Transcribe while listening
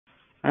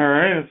All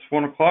right, it's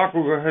 1 o'clock.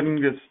 We'll go ahead and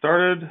get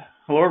started.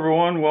 Hello,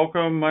 everyone.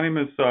 Welcome. My name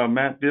is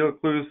Matt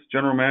Dielklus,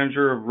 General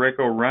Manager of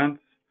Raeco Rents.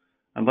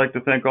 I'd like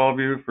to thank all of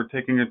you for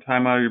taking your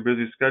time out of your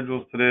busy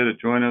schedules today to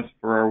join us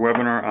for our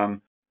webinar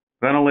on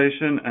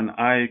ventilation and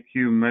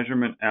IAQ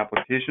measurement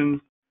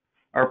applications.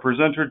 Our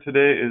presenter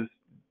today is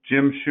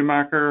Jim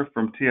Schumacher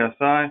from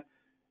TSI.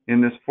 In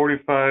this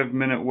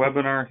 45-minute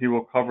webinar, he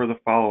will cover the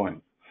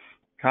following: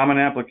 common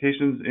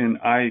applications in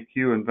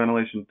IAQ and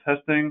ventilation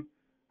testing,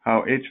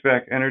 how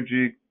HVAC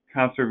energy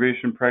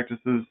conservation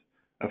practices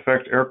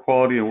affect air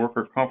quality and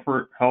worker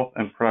comfort, health,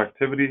 and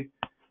productivity,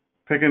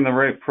 picking the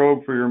right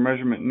probe for your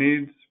measurement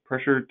needs,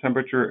 pressure,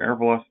 temperature, air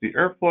velocity,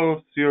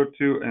 airflow,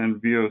 CO2,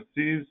 and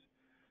VOCs,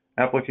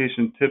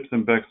 application tips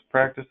and best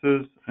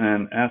practices,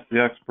 and ask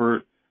the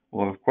expert.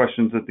 We'll have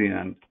questions at the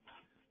end.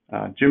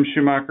 Jim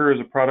Schumacher is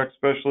a product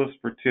specialist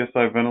for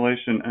TSI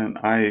Ventilation and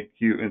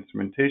IAQ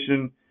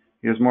Instrumentation.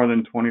 He has more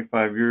than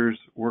 25 years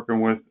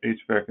working with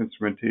HVAC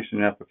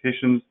instrumentation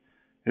applications.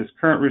 His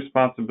current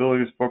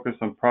responsibilities focus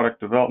on product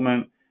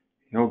development.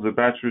 He holds a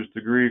bachelor's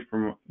degree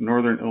from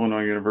Northern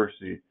Illinois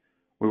University.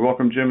 We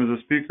welcome Jim as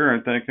a speaker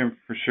and thank him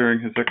for sharing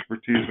his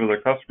expertise with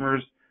our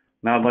customers.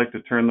 Now I'd like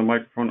to turn the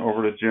microphone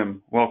over to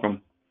Jim.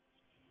 Welcome.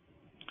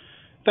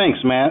 Thanks,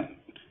 Matt.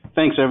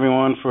 Thanks,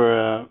 everyone,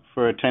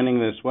 for attending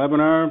this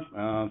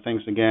webinar.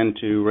 Thanks again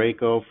to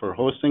Raeco for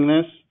hosting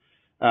this.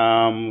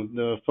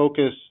 The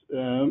focus,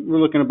 we're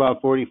looking at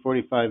about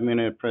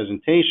 45-minute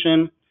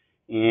presentation,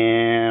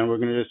 and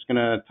we're just going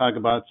to talk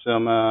about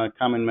some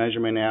common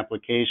measurement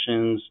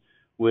applications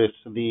with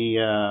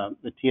the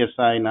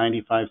TSI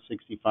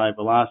 9565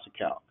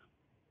 VelociCalc.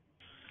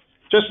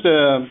 Just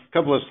a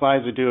couple of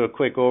slides to do a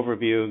quick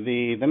overview.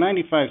 The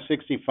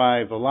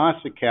 9565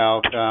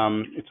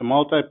 VelociCalc, it's a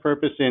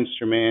multi-purpose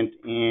instrument,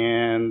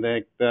 and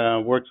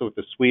that works with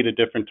a suite of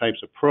different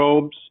types of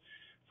probes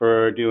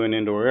for doing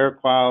indoor air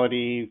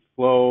quality,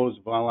 flows,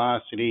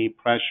 velocity,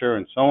 pressure,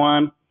 and so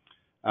on.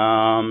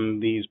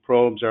 These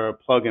probes are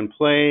plug and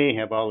play,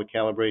 have all the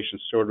calibration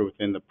stored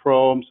within the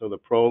probe, so the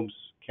probe's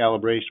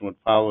calibration would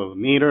follow the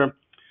meter.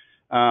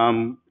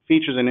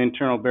 Features an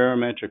internal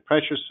barometric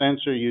pressure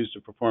sensor used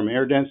to perform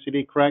air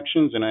density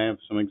corrections, and I have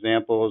some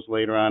examples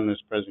later on in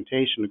this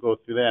presentation to go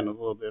through that in a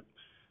little bit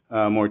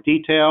more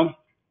detail.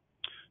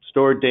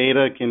 Stored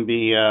data can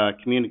be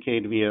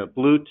communicated via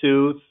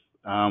Bluetooth.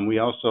 We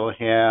also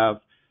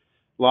have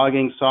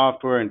logging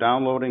software and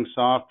downloading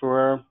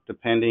software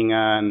depending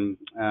on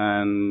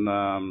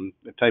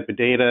the type of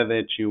data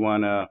that you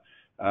want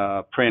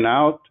to print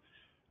out.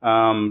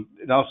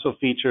 It also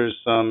features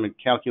some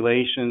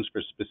calculations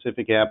for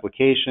specific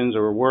applications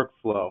or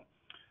workflow.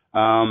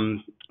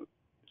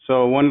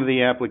 So one of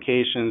the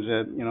applications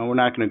that we're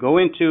not going to go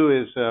into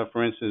is,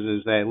 for instance,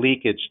 is that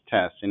leakage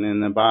test. And in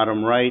the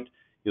bottom right,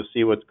 you'll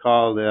see what's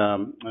called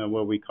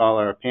what we call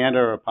our PANDA,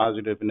 or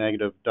positive and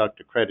negative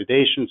duct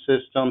accreditation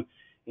system.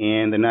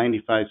 And the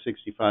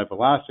 9565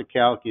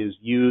 VelociCalc is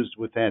used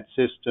with that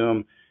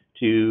system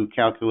to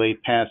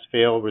calculate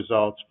pass-fail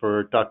results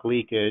for duct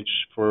leakage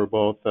for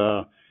both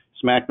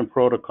SMACNA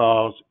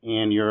protocols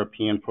and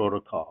European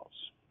protocols.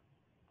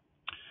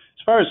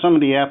 As far as some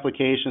of the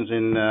applications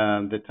in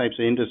the types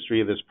of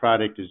industry this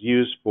product is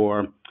used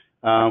for,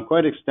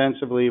 quite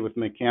extensively with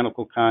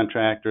mechanical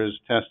contractors,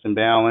 test and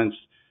balance,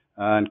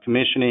 and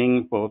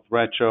commissioning, both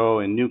retro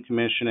and new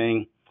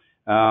commissioning.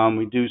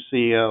 We do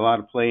see a lot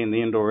of play in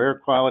the indoor air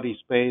quality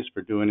space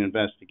for doing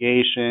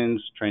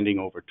investigations, trending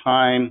over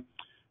time.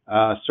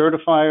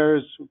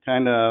 Certifiers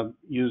kind of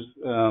use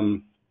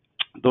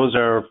those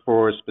are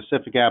for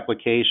specific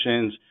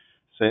applications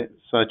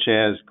such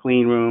as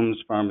clean rooms,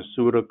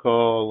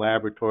 pharmaceutical,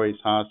 laboratories,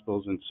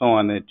 hospitals, and so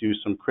on that do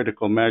some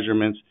critical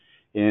measurements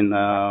in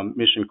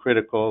mission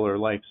critical or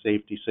life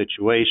safety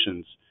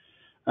situations.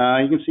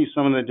 You can see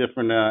some of the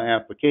different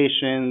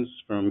applications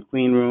from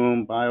clean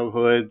room,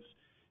 biohoods,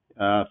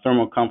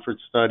 thermal comfort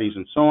studies,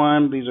 and so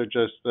on. These are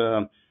just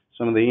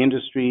some of the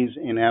industries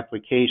and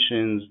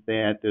applications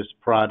that this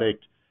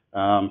product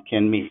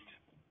can meet.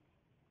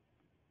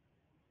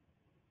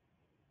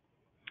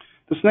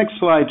 This next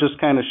slide just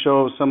kind of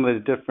shows some of the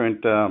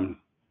different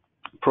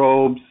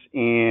probes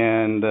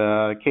and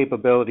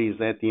capabilities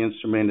that the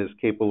instrument is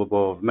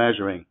capable of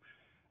measuring.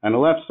 On the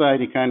left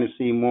side, you kind of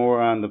see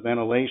more on the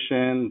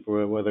ventilation,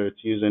 for whether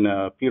it's using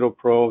pitot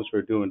probes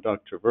for doing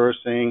duct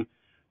traversing,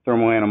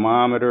 thermal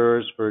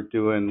anemometers for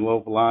doing low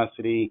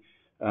velocity,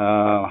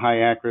 high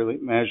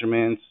accurate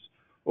measurements,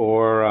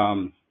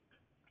 or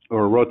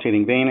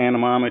rotating vane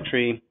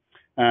anemometry.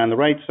 On the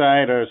right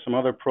side are some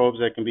other probes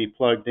that can be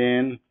plugged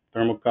in: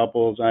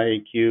 thermocouples,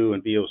 IAQ,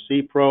 and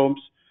VOC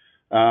probes.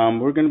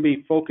 We're going to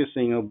be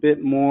focusing a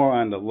bit more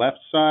on the left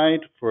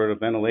side for the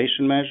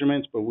ventilation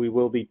measurements, but we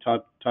will be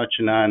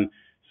touching on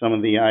some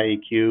of the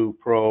IAQ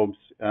probes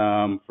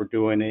for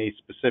doing a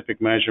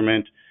specific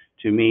measurement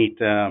to meet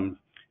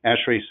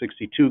ASHRAE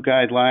 62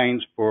 guidelines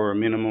for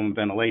minimum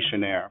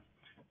ventilation air.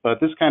 But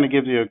this kind of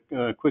gives you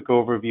a quick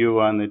overview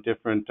on the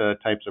different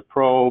types of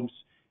probes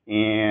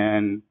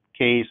and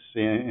case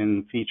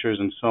and features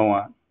and so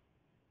on.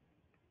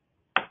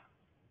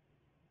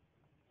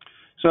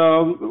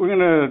 So we're going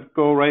to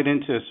go right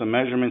into some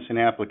measurements and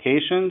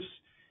applications.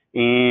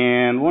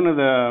 And we're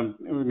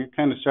going to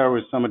kind of start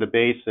with some of the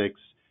basics.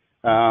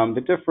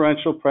 The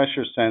differential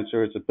pressure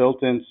sensor is a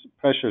built-in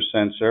pressure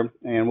sensor,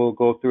 and we'll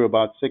go through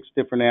about 6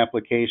 different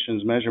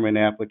applications, measurement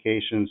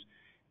applications,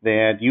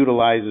 that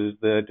utilizes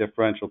the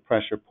differential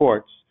pressure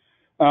ports.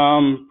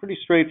 Pretty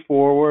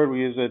straightforward. We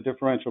use a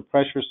differential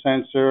pressure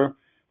sensor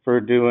for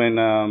doing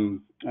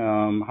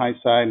high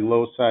side and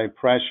low side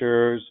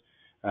pressures.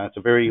 It's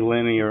a very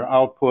linear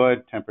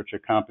output, temperature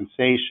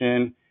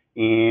compensation,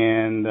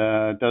 and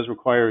does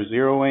require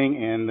zeroing,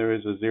 and there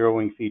is a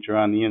zeroing feature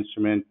on the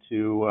instrument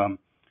to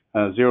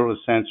zero the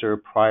sensor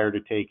prior to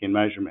taking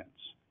measurements.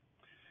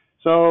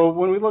 So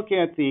when we look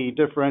at the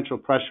differential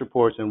pressure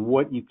ports and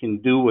what you can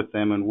do with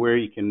them and where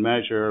you can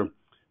measure,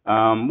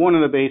 one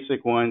of the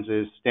basic ones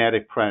is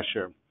static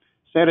pressure.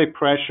 Static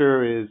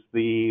pressure is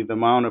the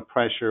amount of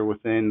pressure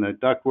within the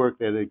ductwork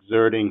that is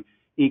exerting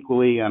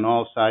equally on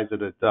all sides of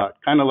the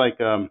duct. Kind of like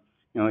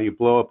you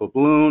blow up a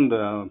balloon.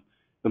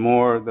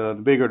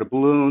 The bigger the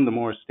balloon, the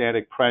more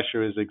static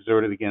pressure is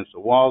exerted against the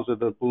walls of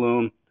the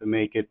balloon to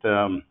make it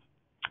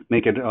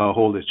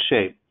hold its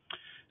shape.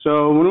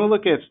 So when we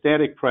look at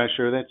static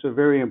pressure, that's a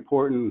very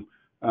important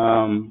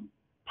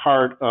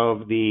part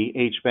of the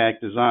HVAC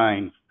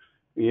design.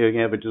 You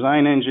have a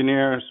design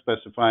engineer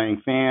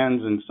specifying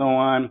fans and so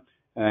on.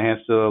 Has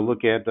to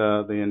look at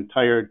the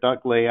entire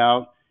duct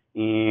layout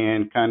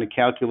and kind of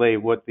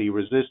calculate what the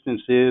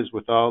resistance is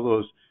with all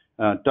those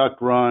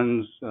duct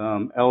runs,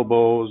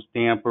 elbows,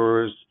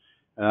 dampers,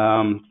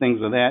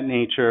 things of that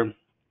nature,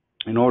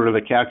 in order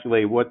to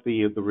calculate what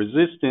the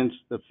resistance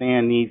the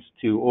fan needs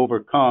to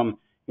overcome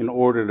in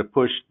order to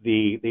push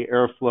the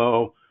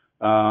airflow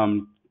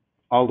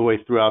all the way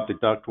throughout the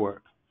ductwork.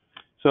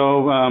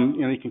 So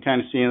you can kind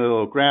of see in the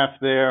little graph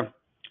there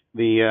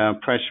the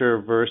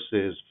pressure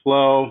versus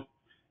flow.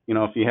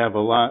 If you have a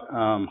lot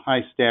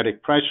high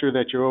static pressure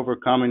that you're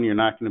overcoming, you're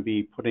not going to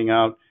be putting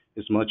out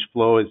as much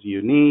flow as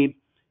you need.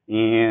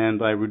 And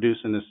by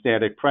reducing the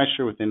static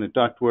pressure within the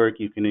ductwork,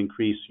 you can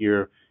increase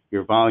your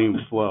volume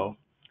flow.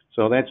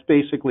 So that's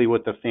basically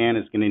what the fan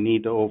is going to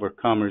need to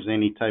overcome, or is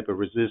any type of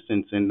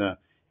resistance in the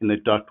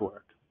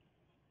ductwork.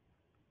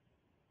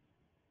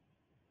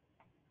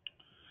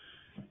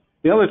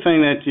 The other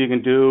thing that you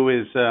can do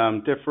is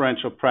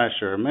differential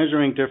pressure.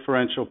 Measuring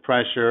differential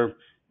pressure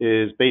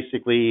is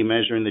basically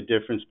measuring the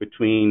difference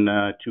between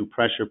 2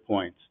 pressure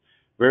points.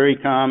 Very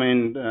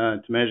common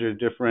to measure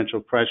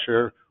differential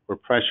pressure or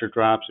pressure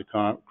drops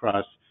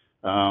across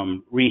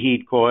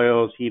reheat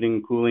coils, heating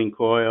and cooling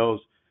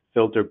coils,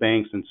 filter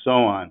banks, and so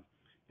on.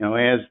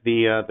 As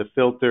the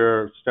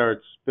filter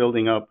starts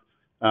building up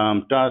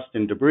dust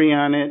and debris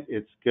on it,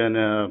 it's going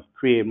to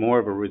create more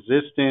of a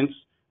resistance,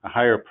 a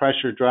higher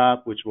pressure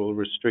drop, which will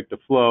restrict the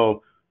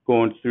flow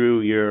going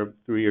through your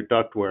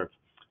ductwork.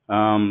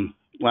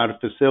 A lot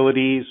of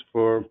facilities,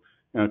 for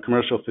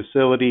commercial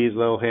facilities,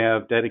 they'll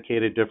have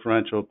dedicated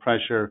differential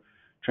pressure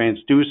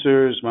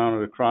transducers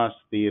mounted across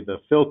the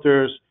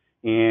filters,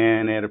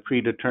 and at a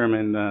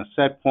predetermined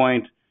set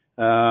point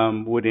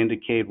would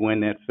indicate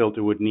when that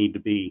filter would need to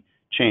be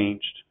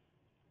changed.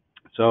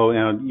 So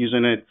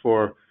using it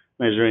for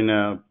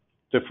measuring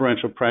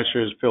differential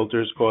pressures,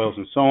 filters, coils,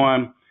 and so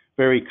on,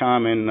 very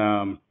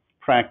common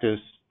practice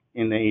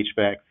in the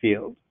HVAC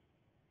field.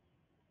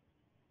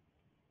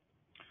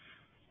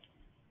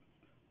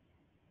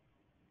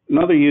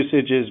 Another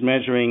usage is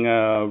measuring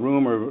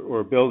room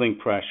or building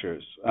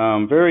pressures.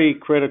 Very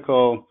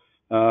critical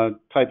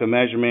type of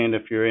measurement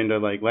if you're into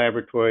like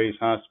laboratories,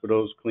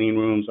 hospitals, clean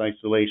rooms,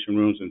 isolation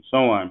rooms, and so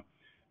on.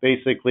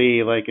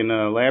 Basically, like in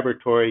a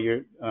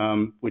laboratory,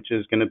 which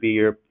is going to be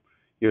your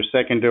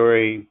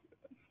secondary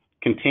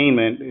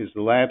containment is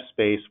the lab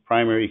space.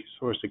 Primary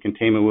source of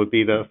containment would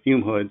be the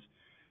fume hoods.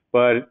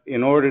 But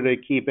in order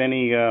to keep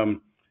any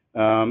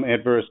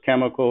adverse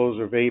chemicals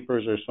or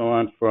vapors or so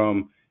on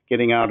from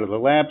getting out of the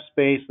lab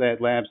space,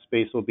 that lab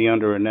space will be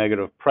under a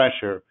negative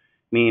pressure,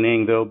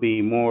 meaning there'll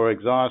be more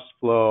exhaust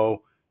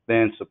flow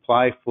than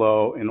supply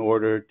flow in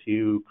order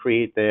to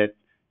create that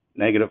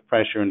negative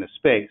pressure in the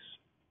space.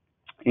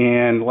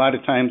 And a lot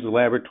of times the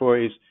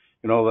laboratories,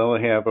 they'll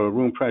have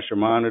room pressure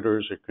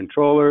monitors or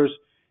controllers,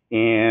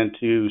 and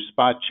to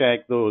spot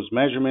check those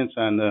measurements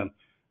on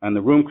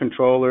the room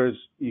controllers,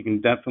 you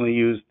can definitely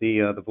use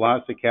the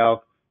VelociCalc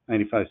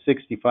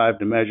 9565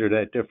 to measure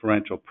that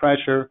differential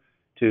pressure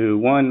to,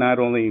 one, not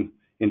only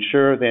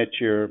ensure that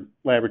your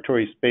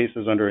laboratory space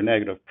is under a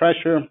negative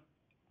pressure,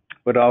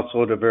 but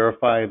also to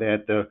verify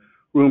that the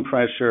room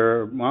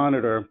pressure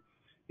monitor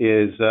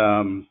is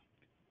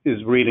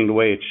reading the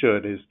way it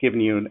should, is giving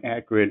you an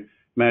accurate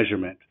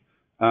measurement.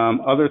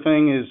 Other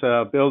thing is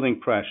building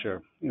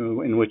pressure,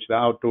 in which the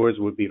outdoors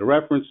would be the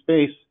reference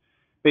space.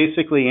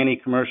 Basically, any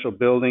commercial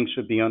building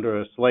should be under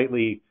a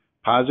slightly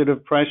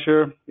positive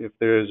pressure. If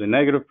there's a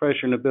negative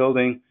pressure in the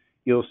building,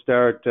 you'll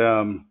start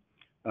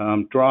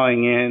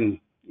drawing in,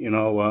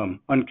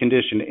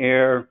 unconditioned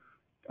air,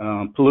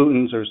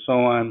 pollutants, or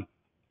so on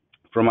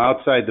from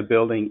outside the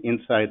building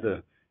inside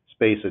the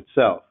space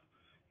itself.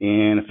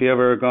 And if you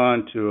ever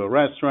gone to a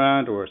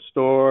restaurant or a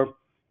store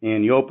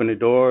and you open the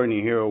door and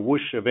you hear a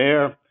whoosh of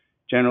air,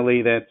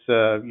 generally that's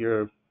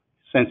you're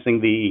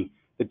sensing the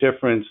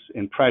difference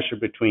in pressure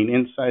between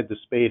inside the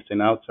space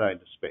and outside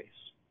the space.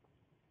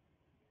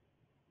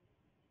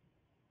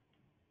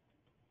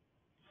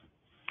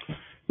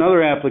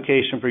 Another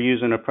application for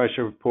using the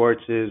pressure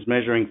reports is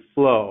measuring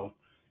flow.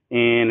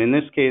 And in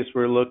this case,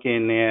 we're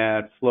looking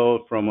at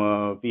flow from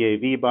a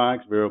VAV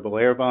box, variable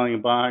air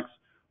volume box,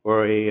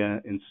 or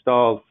a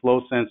installed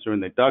flow sensor in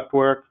the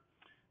ductwork.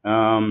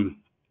 On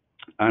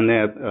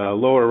that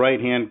lower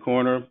right-hand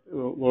corner,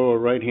 lower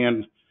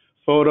right-hand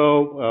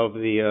photo of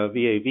the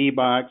VAV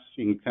box,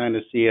 you can kind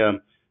of see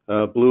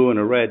a blue and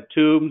a red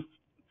tube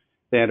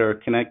that are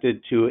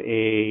connected to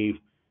a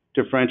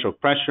differential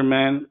pressure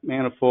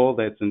manifold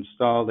that's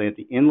installed at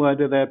the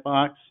inlet of that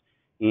box,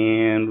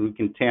 and we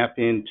can tap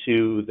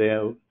into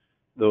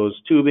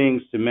those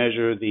tubings to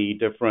measure the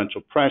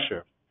differential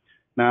pressure.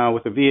 Now,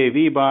 with a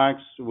VAV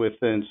box with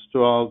an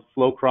installed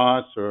flow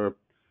cross or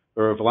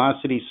a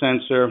velocity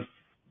sensor,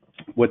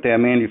 what that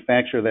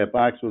manufacturer of that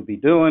box would be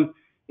doing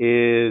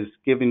is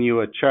giving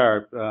you a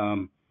chart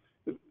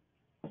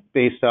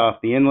based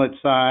off the inlet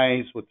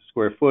size, what the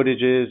square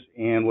footage is,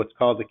 and what's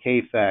called the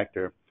K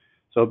factor.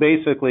 So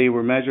basically,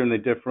 we're measuring the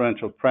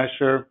differential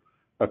pressure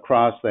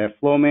across that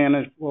flow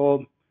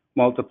manifold,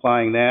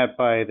 multiplying that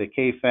by the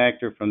K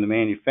factor from the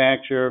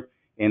manufacturer,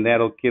 and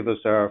that'll give us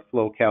our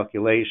flow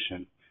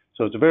calculation.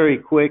 So it's a very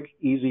quick,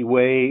 easy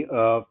way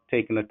of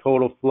taking a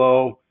total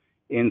flow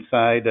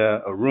inside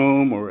a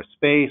room or a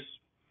space,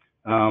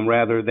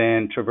 rather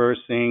than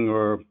traversing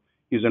or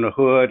using a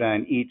hood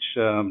on each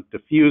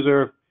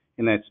diffuser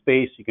in that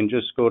space. You can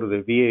just go to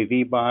the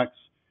VAV box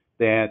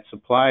that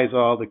supplies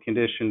all the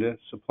conditioned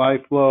supply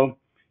flow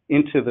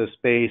into the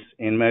space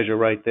and measure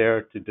right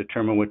there to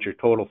determine what your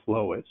total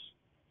flow is.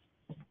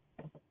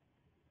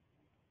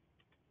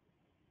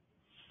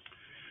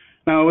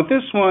 Now with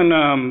this one,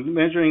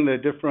 measuring the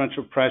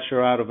differential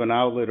pressure out of an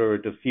outlet or a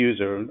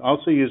diffuser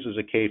also uses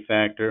a K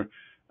factor.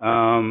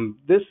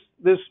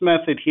 This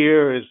method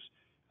here is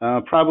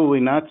probably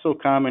not so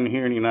common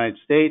here in the United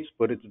States,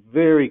 but it's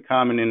very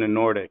common in the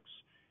Nordics,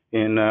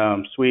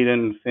 in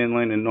Sweden,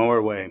 Finland, and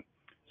Norway.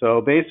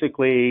 So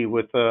basically,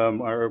 with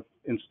our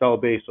install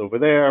base over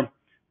there,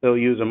 they'll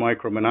use a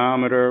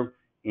micromanometer,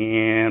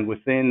 and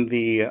within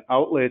the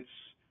outlets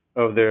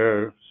of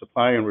their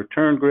supply and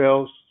return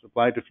grills,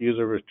 supply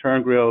diffuser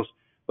return grills,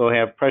 they'll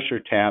have pressure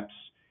taps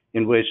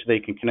in which they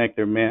can connect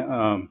their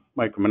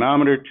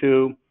micromanometer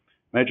to,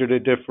 measure the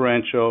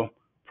differential,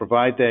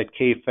 provide that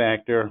K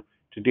factor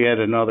to get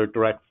another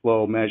direct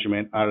flow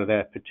measurement out of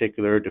that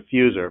particular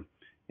diffuser.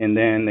 And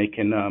then they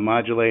can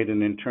modulate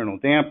an internal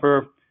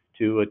damper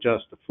to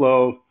adjust the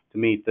flow to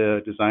meet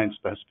the design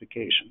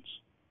specifications.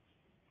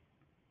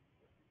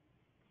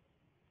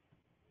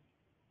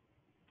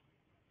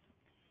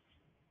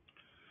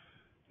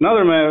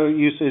 Another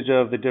usage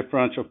of the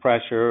differential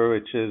pressure,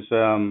 which is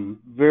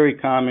very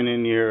common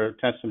in your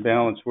test and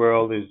balance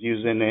world, is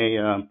using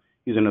a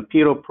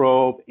pitot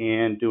probe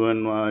and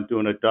doing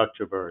a duct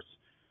traverse.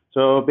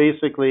 So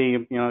basically,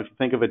 if you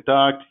think of a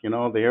duct, the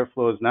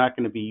airflow is not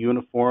going to be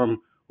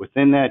uniform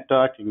within that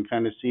duct. You can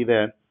kind of see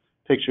that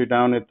picture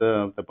down at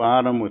the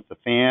bottom with the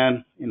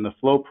fan in the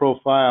flow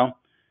profile.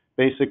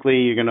 Basically,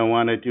 you're going to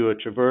want to do a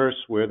traverse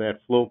where that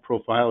flow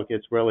profile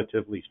gets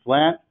relatively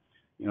flat,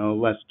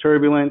 less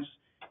turbulence.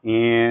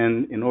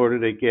 And in order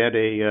to get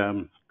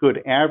a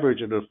good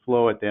average of the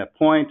flow at that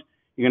point,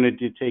 you're going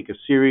to take a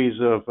series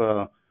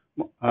of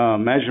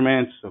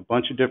measurements, a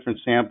bunch of different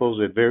samples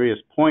at various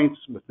points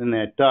within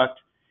that duct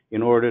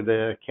in order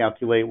to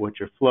calculate what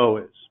your flow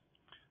is.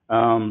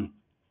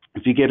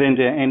 If you get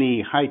into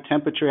any high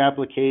temperature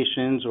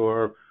applications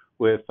or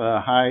with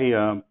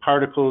high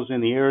particles in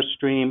the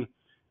airstream,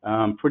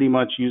 pretty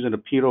much using a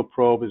pitot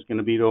probe is going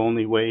to be the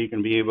only way you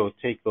can be able to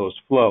take those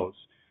flows.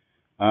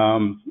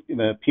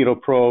 The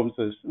pitot probes,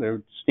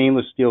 they're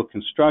stainless steel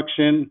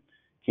construction,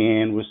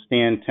 can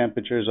withstand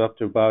temperatures up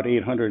to about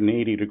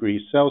 880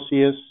 degrees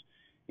Celsius,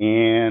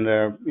 and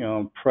are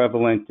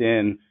prevalent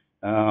in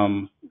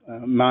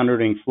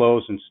monitoring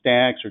flows in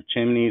stacks or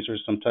chimneys or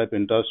some type of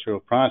industrial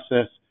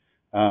process,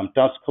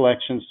 dust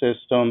collection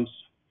systems,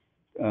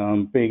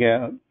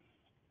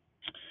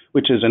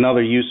 which is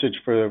another usage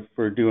for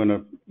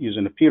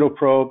using the pitot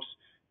probes.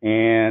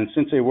 And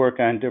since they work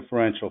on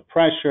differential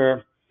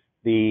pressure,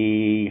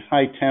 the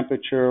high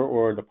temperature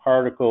or the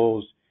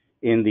particles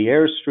in the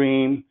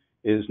airstream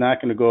is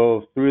not going to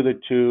go through the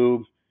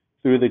tube,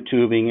 through the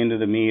tubing into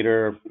the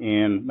meter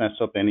and mess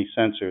up any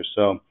sensors.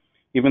 So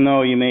even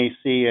though you may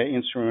see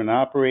instrument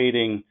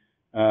operating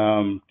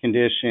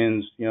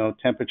conditions,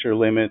 temperature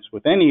limits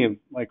with any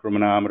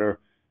micromanometer,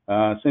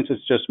 since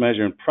it's just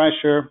measuring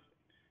pressure,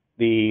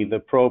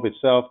 the probe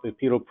itself, the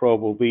pitot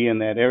probe, will be in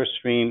that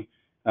airstream,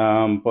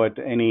 but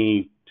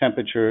any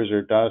temperatures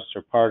or dust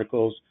or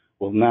particles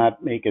will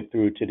not make it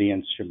through to the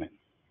instrument.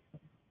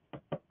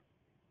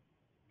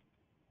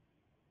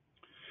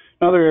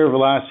 Another air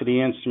velocity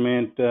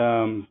instrument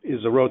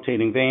is the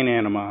rotating vane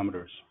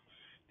anemometers.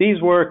 These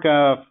work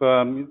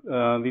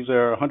these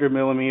are 100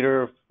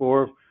 millimeter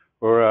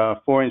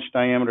 4-inch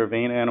diameter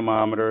vane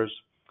anemometers,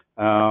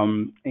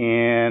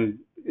 and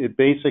it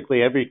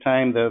basically every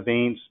time the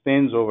vane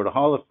spins over the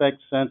Hall effect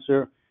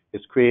sensor,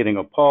 it's creating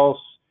a pulse,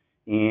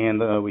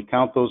 and we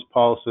count those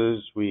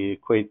pulses. We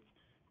equate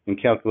and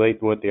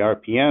calculate what the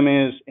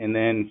RPM is, and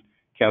then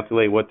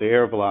calculate what the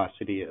air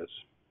velocity is.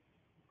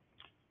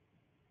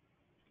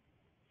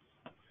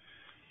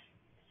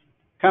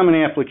 Common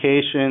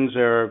applications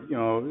are,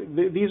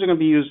 these are going to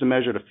be used to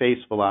measure the face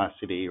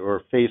velocity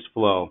or face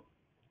flow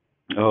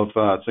of,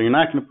 so you're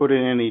not going to put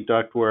in any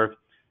ductwork.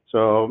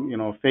 So,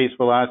 face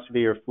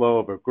velocity or flow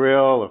of a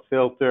grill, a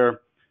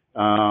filter,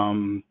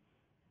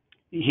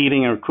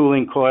 heating or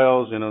cooling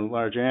coils in a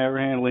large air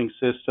handling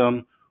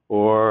system,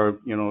 or,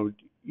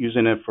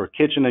 using it for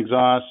kitchen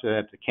exhaust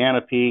at the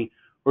canopy,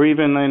 or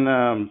even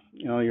in,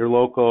 your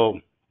local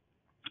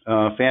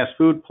fast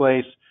food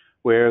place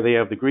where they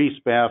have the grease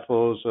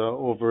baffles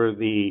over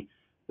the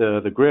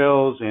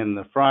grills and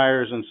the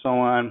fryers and so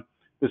on.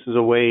 This is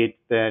a way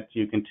that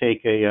you can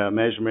take a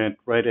measurement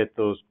right at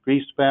those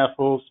grease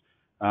baffles.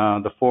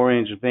 The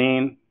 4-inch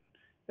vane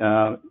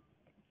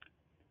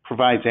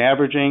provides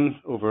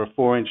averaging over a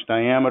 4-inch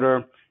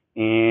diameter,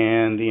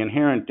 and the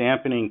inherent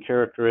dampening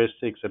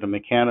characteristics of the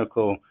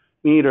mechanical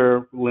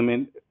meter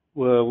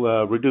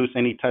will reduce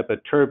any type of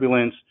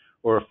turbulence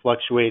or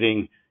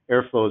fluctuating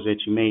airflows that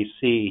you may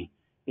see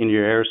in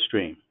your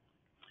airstream.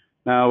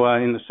 Now,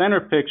 in the center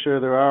picture,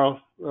 there are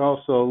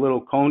also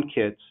little cone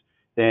kits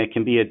that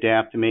can be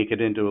adapted to make it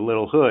into a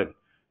little hood,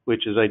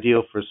 which is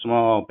ideal for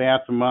small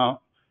bathroom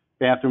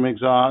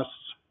exhausts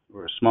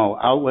or small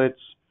outlets.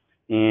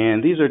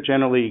 And these are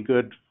generally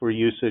good for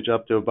usage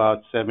up to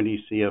about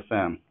 70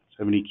 CFM,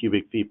 70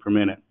 cubic feet per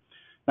minute.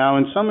 Now,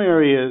 in some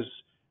areas,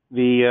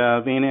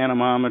 the vane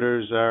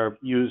anemometers are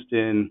used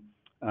in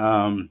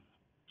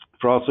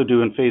for also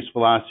doing face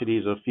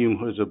velocities of fume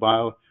hoods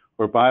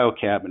or bio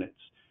cabinets.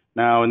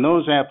 Now, in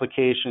those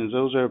applications,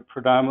 those are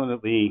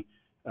predominantly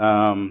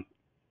when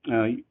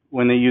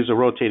they use a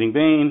rotating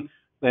vane.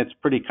 That's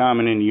pretty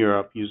common in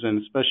Europe,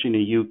 especially in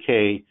the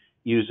UK,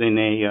 using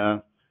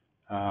a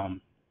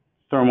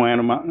thermal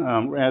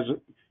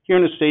anemometry. Here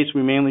in the States,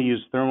 we mainly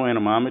use thermal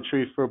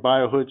anemometry for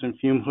bio hoods and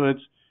fume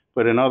hoods,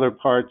 but in other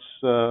parts,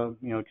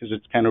 because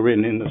it's kind of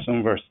written into some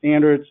of our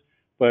standards,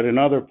 but in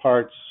other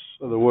parts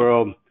of the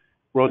world,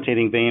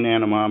 rotating vane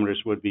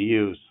anemometers would be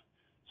used,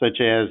 such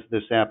as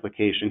this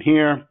application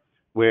here,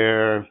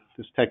 where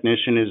this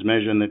technician is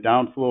measuring the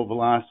downflow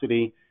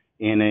velocity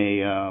in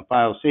a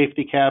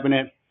biosafety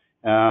cabinet,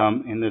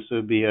 and this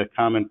would be a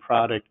common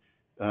product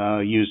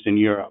used in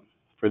Europe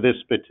for this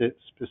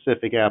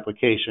specific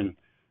application.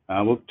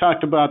 We'll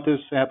talk about this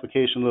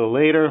application a little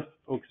later,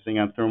 focusing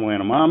on thermal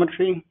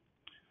anemometry.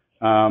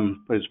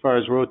 But as far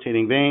as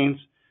rotating vanes,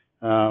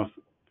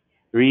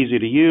 they're easy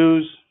to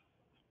use.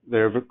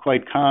 They're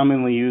quite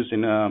commonly used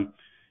in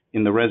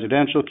the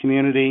residential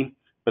community,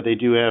 but they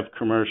do have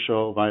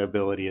commercial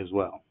viability as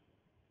well.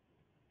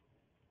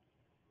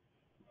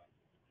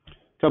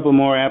 A couple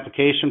more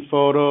application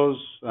photos,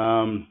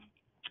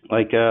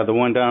 like the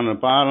one down at the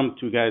bottom,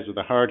 two guys with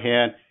a hard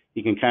hat.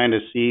 You can kind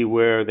of see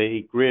where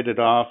they gridded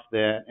off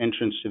the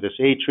entrance to this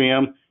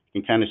atrium.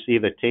 You can kind of see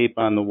the tape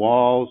on the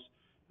walls,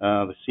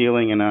 the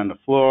ceiling, and on the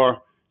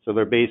floor. So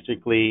they're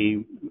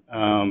basically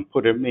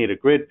made a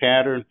grid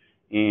pattern,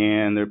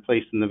 and they're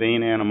placing the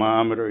vane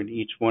anemometer in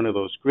each one of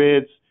those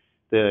grids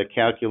to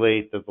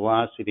calculate the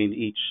velocity in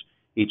each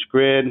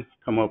grid,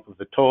 come up with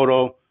the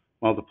total,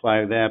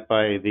 multiply that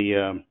by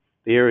the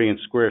area in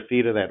square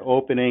feet of that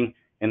opening,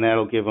 and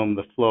that'll give them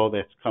the flow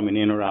that's coming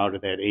in or out of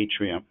that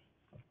atrium.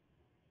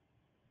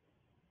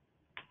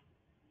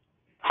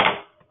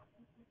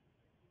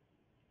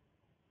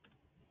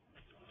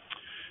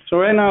 So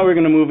right now we're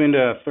going to move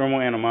into thermal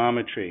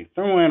anemometry.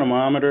 Thermal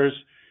anemometers,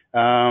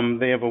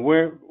 they have a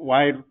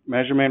wide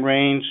measurement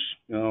range,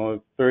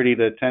 30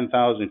 to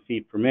 10,000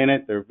 feet per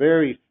minute. They're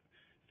very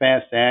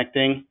fast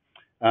acting.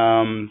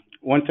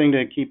 One thing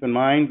to keep in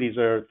mind, these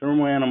are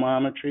thermal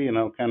anemometry, and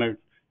I'll kind of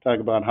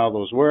talk about how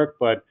those work,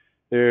 but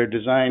they're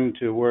designed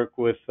to work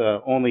with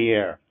only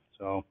air.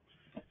 So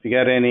if you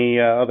got any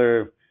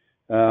other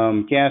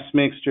gas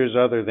mixtures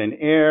other than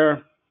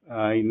air,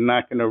 you're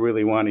not going to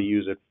really want to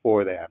use it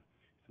for that.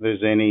 If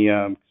there's any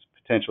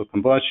potential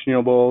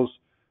combustibles,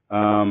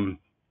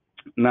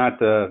 not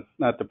the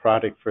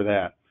product for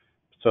that.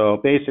 So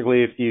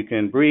basically, if you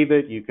can breathe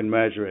it, you can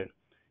measure it.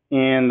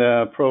 And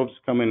probes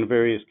come in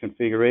various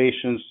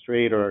configurations,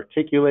 straight or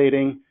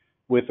articulating,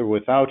 with or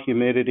without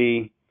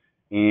humidity,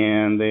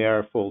 and they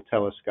are full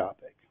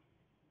telescopic.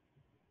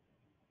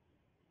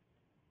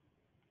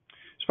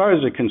 As far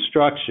as the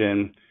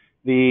construction,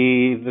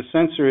 the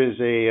sensor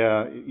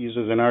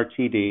uses an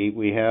RTD.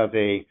 We have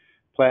a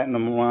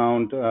platinum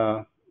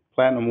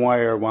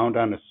wire wound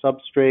on a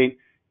substrate,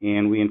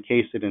 and we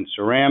encase it in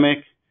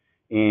ceramic.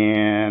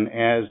 And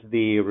as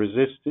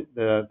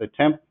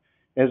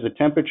as the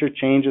temperature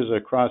changes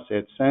across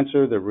that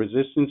sensor, the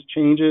resistance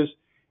changes,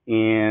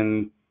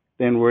 and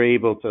then we're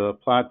able to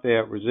plot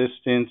that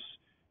resistance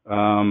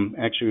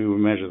Actually, we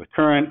measure the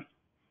current,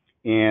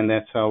 and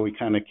that's how we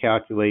kind of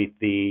calculate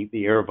the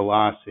air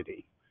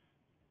velocity.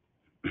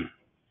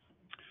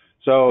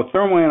 So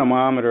thermal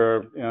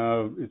anemometer,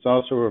 it's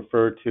also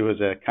referred to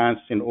as a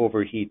constant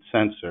overheat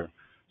sensor.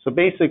 So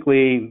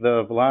basically,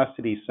 the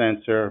velocity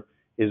sensor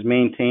is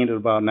maintained at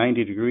about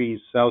 90 degrees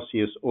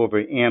Celsius over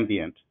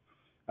ambient.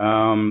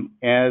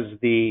 As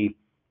the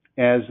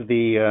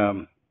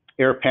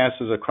air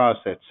passes across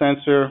that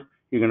sensor,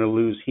 you're going to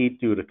lose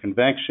heat due to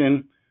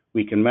convection.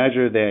 We can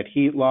measure that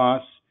heat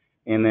loss,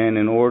 and then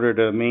in order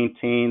to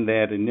maintain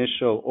that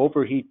initial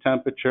overheat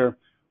temperature,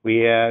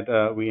 we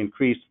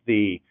increase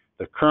the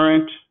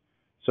current.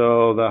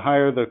 So the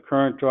higher the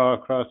current draw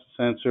across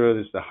the sensor,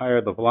 the higher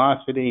the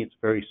velocity. It's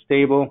very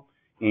stable,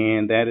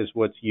 and that is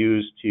what's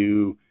used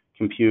to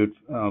compute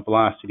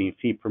velocity in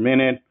feet per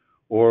minute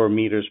or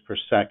meters per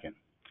second.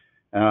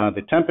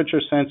 The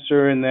temperature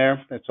sensor in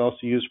there, that's also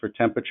used for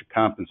temperature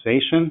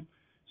compensation.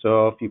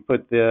 So if you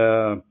put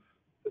the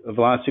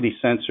velocity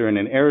sensor in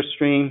an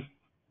airstream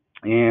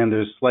and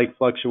there's slight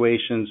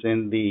fluctuations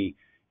in the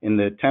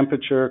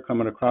temperature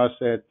coming across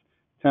that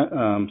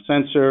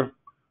sensor,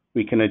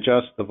 we can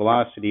adjust the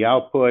velocity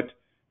output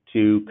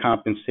to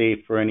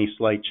compensate for any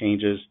slight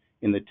changes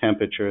in the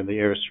temperature of the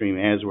airstream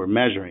as we're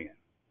measuring it.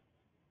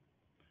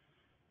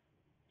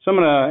 Some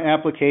of the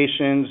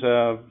applications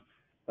of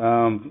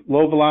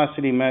low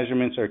velocity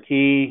measurements are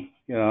key.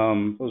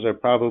 Those are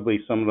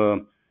probably some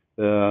of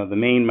the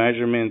main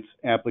measurements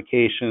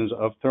applications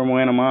of thermal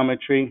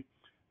anemometry.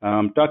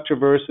 Duct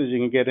traverses, you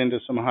can get into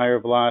some higher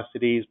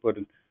velocities, but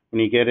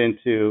when you get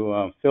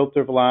into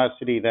filter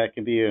velocity, that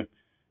can be a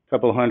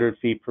couple hundred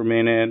feet per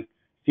minute.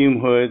 Fume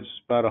hoods,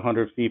 about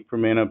 100 feet per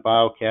minute.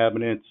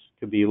 Biocabinets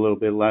could be a little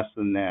bit less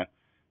than that.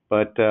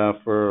 But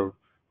for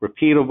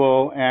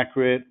repeatable,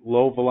 accurate,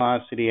 low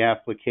velocity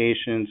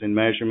applications and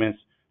measurements,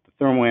 the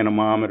thermal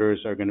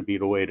anemometers are going to be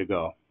the way to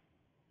go.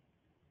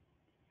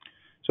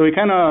 So we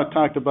kind of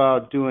talked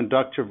about doing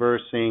duct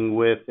traversing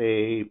with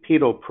a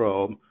pitot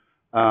probe,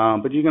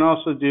 but you can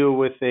also do it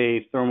with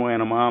a thermal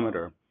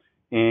anemometer.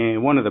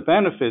 And one of the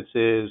benefits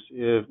is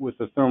with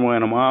the thermal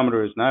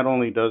anemometer is not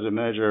only does it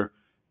measure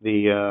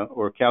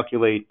or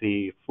calculate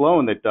the flow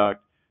in the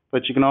duct,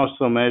 but you can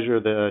also measure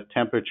the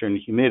temperature and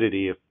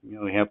humidity if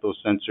you have those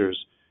sensors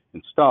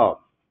installed.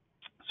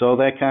 So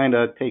that kind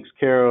of takes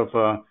care of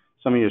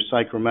some of your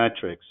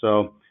psychrometrics.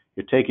 So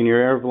you're taking your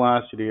air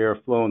velocity, air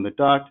flow in the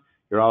duct.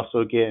 You're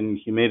also getting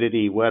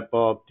humidity, wet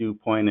bulb, dew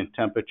point, and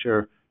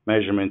temperature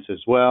measurements as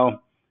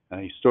well.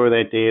 You store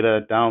that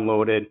data,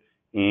 download it,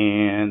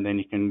 and then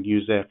you can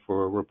use that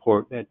for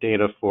report that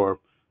data for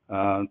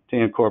to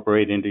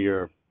incorporate into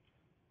your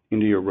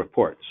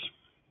reports.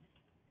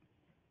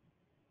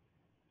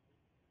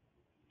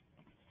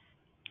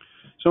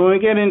 So when we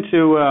get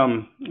into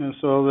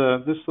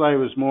this slide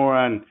was more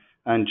on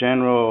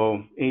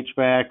general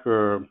HVAC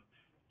or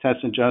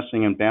test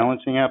adjusting and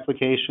balancing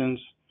applications.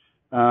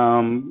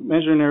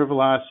 Measuring air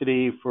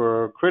velocity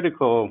for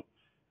critical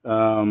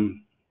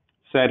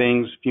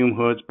settings, fume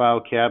hoods,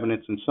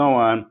 biocabinets, and so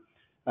on.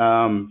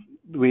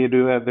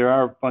 There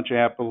are a bunch of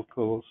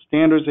applicable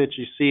standards that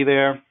you see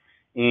there,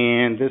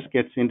 and this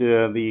gets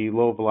into the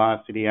low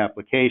velocity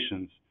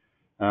applications.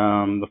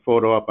 The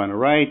photo up on the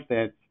right,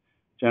 that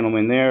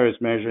gentleman there is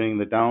measuring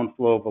the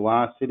downflow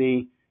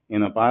velocity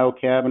in a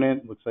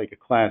biocabinet. Looks like a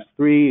class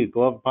 3, a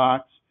glove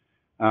box.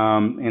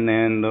 And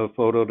then the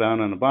photo down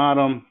on the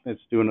bottom, that's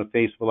doing a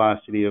face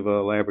velocity of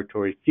a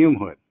laboratory fume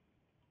hood.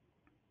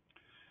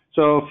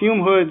 So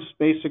fume hoods,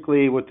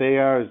 basically what they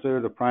are is they're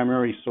the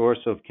primary source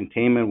of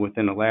containment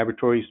within a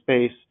laboratory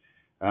space.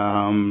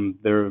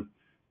 They're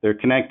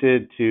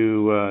connected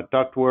to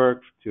ductwork,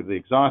 to the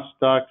exhaust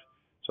duct.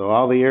 So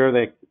all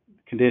the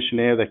conditioned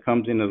air that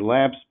comes into the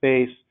lab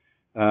space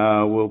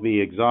will be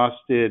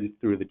exhausted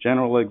through the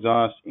general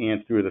exhaust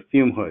and through the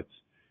fume hoods.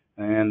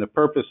 And the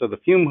purpose of the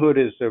fume hood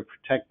is to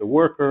protect the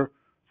worker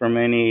from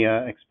any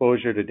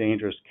exposure to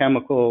dangerous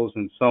chemicals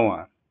and so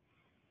on.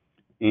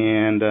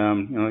 And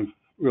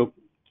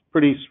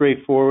pretty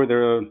straightforward.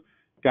 There are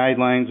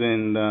guidelines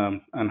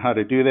on how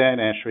to do that.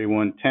 ASHRAE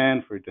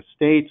 110 for the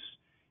states.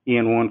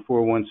 EN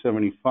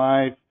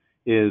 14175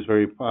 is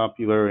very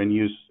popular and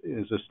used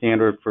as a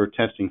standard for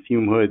testing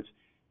fume hoods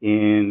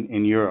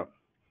in Europe.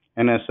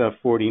 NSF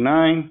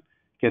 49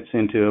 gets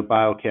into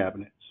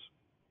biocabinets.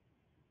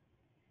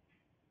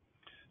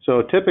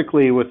 So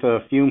typically with a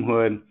fume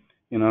hood,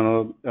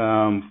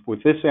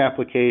 with this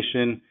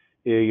application,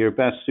 you're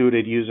best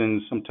suited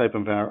using some type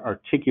of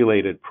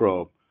articulated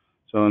probe.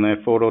 So in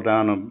that photo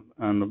down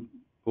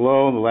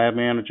below, the lab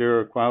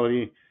manager or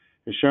quality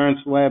assurance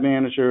lab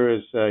manager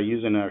is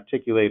using an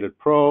articulated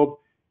probe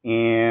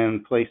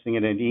and placing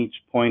it at each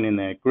point in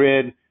that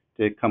grid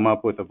to come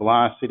up with a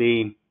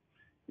velocity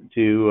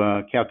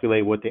to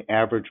calculate what the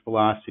average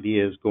velocity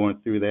is going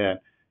through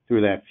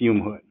that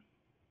fume hood.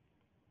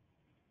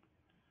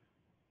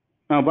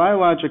 Now,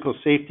 biological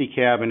safety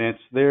cabinets,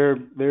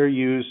 they're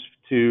used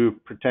to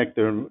protect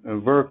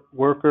the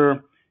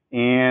worker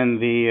and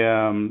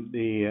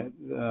the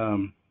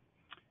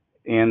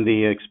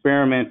the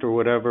experiment or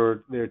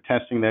whatever they're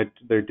testing that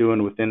they're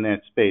doing within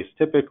that space.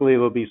 Typically,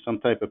 there'll be some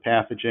type of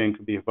pathogen,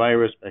 could be a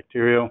virus,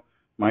 bacterial,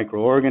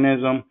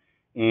 microorganism.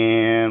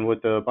 And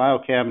what the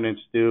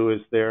biocabinets do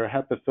is they're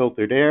HEPA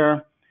filtered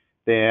air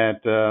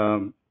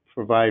that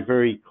provide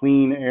very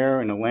clean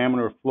air in a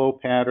laminar flow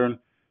pattern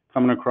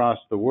coming across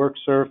the work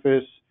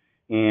surface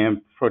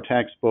and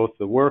protects both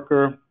the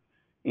worker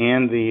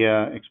and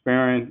the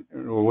experiment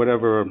or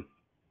whatever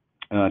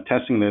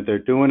testing that they're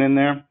doing in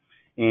there.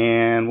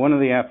 And one of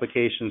the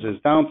applications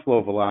is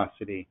downflow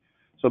velocity.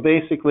 So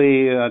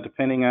basically,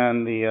 depending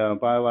on the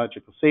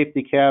biological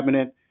safety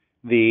cabinet,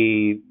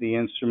 the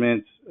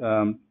instrument,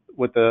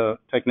 what the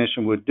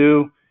technician would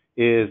do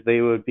is they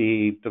would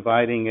be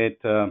dividing it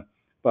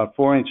about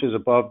 4 inches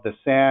above the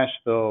sash.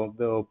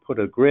 They'll put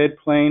a grid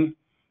plane,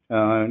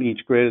 and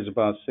each grid is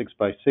about 6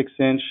 by 6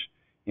 inch.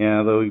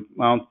 They'll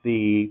mount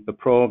the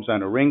probes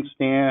on a ring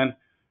stand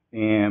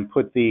and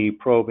put the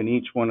probe in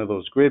each one of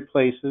those grid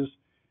places,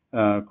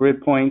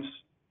 grid points,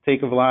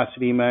 take a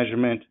velocity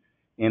measurement,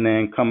 and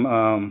then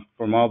come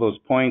from all those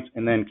points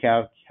and then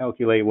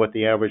calculate what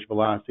the average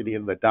velocity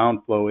of the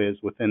downflow is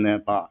within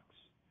that box,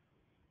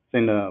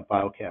 within the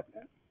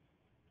biocabinet.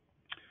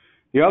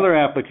 The other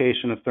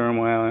application of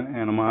thermal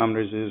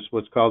anemometers is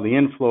what's called the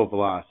inflow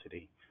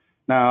velocity.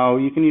 Now,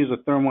 you can use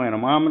a thermal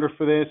anemometer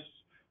for this,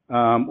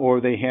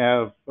 or they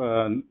have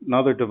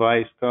another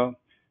device called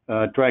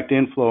direct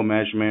inflow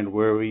measurement,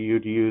 where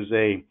you'd use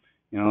a,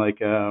 like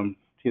a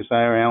TSI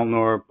or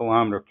Alnor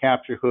bolometer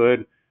capture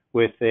hood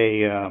with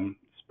a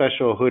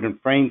special hood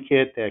and frame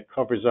kit that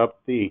covers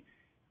up the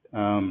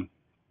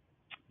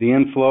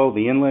inflow,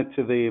 the inlet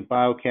to the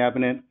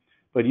biocabinet.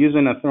 But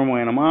using a thermal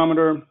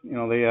anemometer,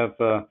 they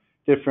have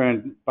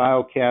different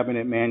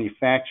biocabinet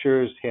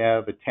manufacturers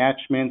have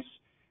attachments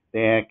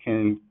that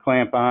can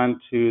clamp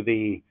on to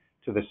the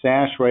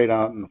sash right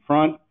out in the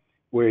front,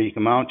 where you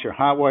can mount your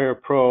hot wire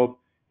probe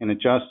and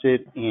adjust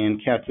it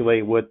and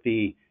calculate what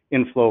the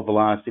inflow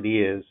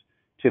velocity is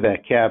to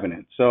that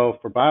cabinet. So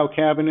for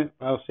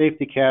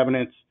biosafety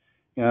cabinets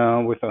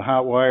with a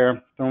hot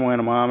wire thermal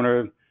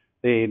anemometer,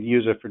 they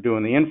use it for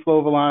doing the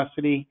inflow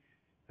velocity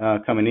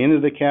coming into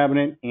the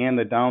cabinet and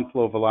the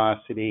downflow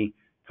velocity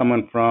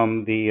coming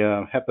from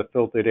the HEPA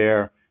filtered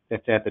air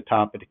that's at the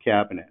top of the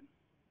cabinet.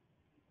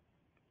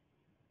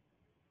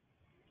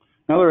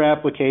 Another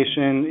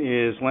application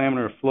is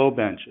laminar flow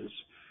benches.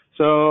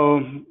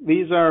 So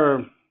these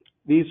are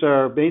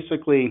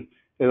basically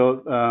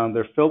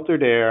they're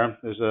filtered air.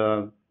 There's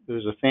a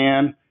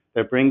fan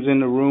that brings in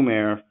the room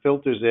air,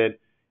 filters it,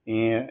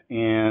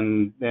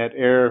 and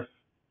that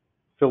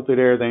filtered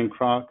air then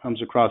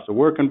comes across the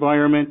work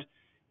environment,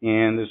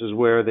 and this is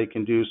where they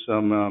can do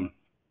some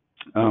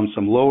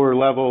lower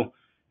level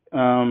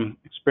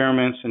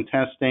experiments and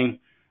testing.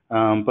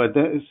 But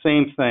the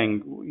same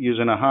thing,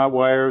 using a hot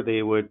wire,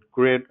 they would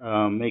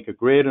make a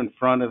grid in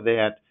front of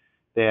that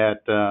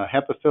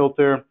HEPA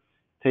filter,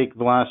 take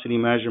velocity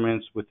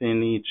measurements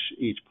within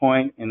each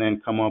point, and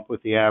then come up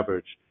with the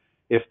average.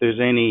 If there's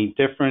any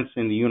difference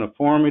in the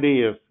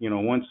uniformity, if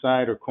one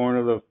side or corner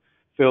of the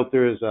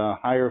filter is a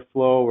higher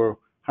flow or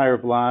higher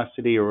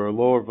velocity or a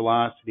lower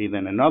velocity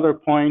than another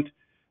point,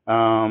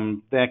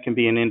 that can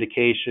be an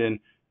indication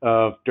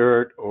of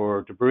dirt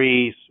or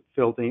debris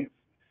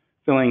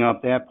filling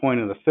up that point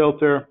of the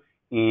filter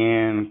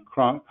and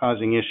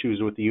causing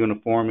issues with the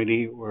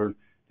uniformity or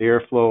the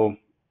airflow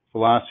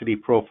velocity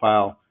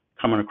profile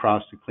coming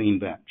across the clean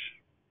bench.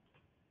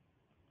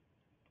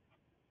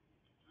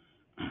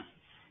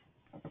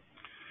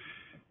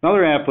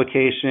 Another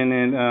application,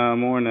 and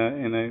more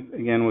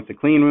again with the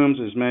clean rooms,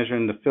 is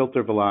measuring the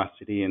filter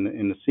velocity in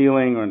the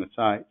ceiling or in the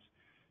sides.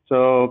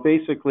 So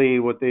basically,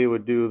 what they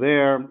would do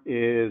there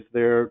is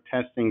they're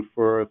testing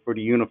for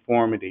the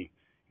uniformity.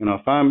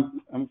 If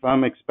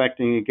I'm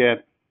expecting to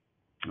get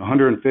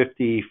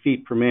 150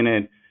 feet per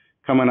minute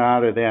coming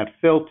out of that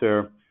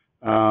filter,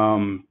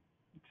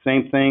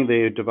 same thing.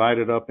 They divide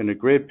it up in a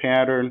grid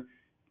pattern,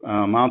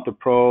 mount the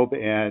probe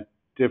at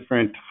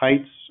different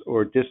heights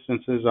or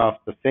distances off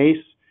the face.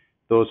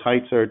 Those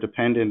heights are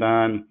dependent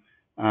on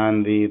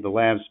the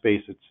lab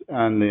space,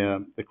 on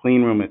the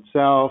clean room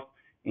itself,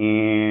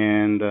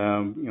 and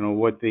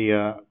what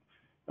the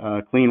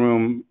clean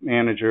room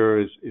manager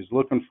is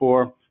looking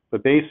for.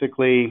 But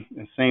basically,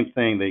 the same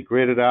thing. They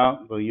grid it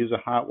out. They'll use a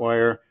hot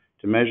wire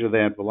to measure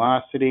that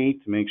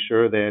velocity to make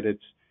sure that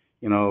it's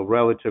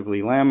relatively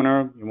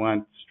laminar. You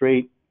want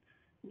straight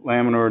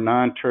laminar,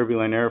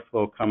 non-turbulent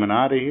airflow coming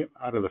out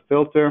of the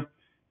filter.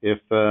 If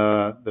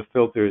the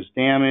filter is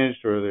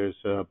damaged or there's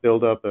a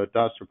buildup of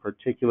dust or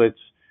particulates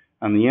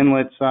on the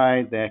inlet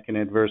side, that can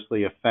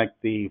adversely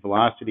affect the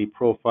velocity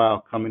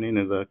profile coming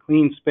into the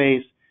clean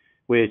space,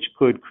 which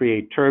could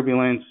create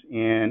turbulence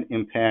and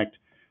impact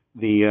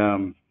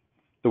the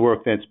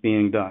work that's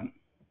being done.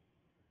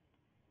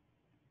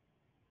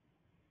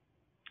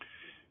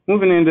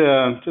 Moving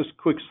into just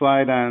a quick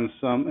slide on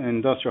some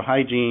industrial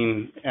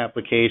hygiene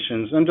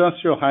applications.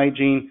 Industrial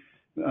hygiene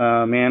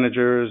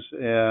managers,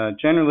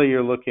 generally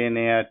you're looking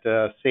at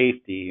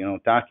safety,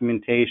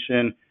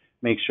 documentation,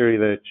 make sure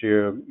that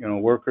your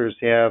workers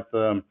have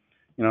the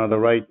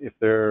right, if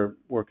they're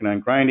working on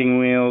grinding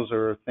wheels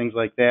or things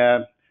like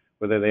that,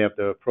 whether they have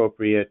the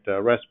appropriate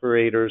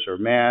respirators or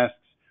masks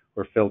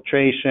or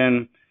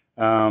filtration.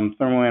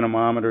 Thermal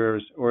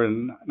anemometers, or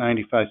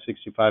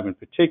 9565 in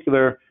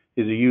particular,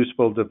 is a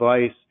useful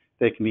device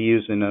that can be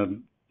used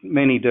in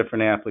many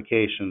different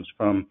applications,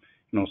 from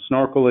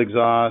snorkel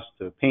exhaust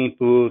to paint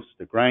booths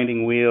to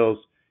grinding wheels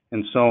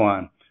and so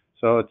on.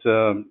 So it's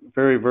a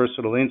very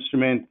versatile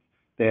instrument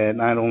that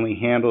not only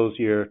handles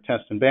your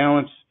test and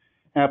balance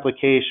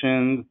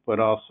applications, but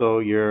also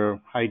your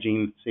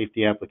hygiene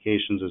safety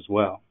applications as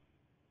well.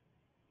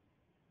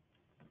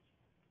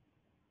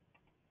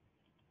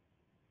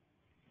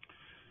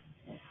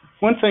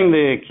 One thing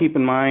to keep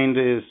in mind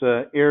is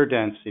air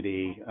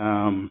density.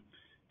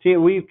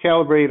 We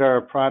calibrate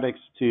our products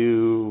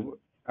to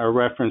our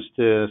reference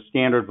to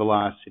standard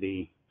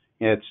velocity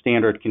at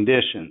standard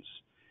conditions,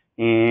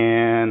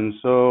 and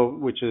so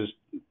which is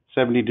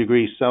 70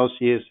 degrees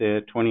Celsius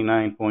at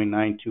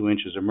 29.92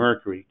 inches of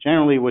mercury,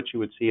 generally what you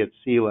would see at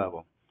sea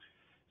level.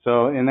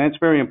 So, and that's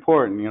very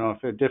important.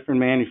 If there are different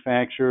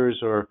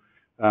manufacturers or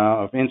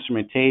of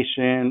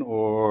instrumentation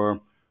or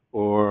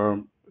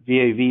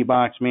VAV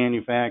box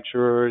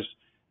manufacturers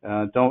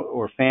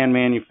or fan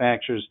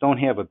manufacturers don't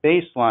have a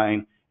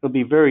baseline, it'll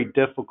be very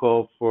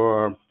difficult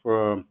for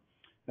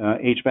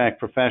HVAC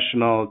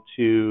professional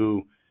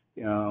to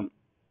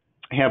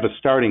have a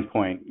starting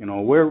point.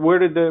 Where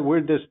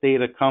did this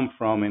data come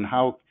from, and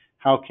how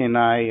can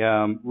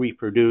I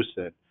reproduce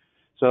it?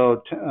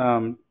 So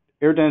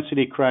air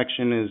density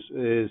correction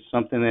is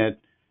something that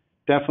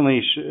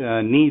definitely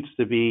needs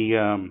to be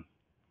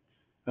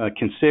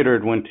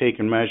considered when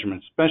taking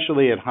measurements,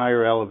 especially at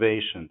higher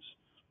elevations.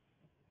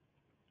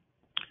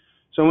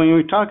 So when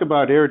we talk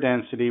about air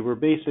density, we're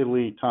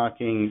basically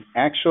talking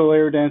actual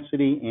air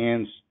density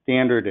and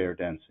standard air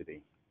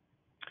density.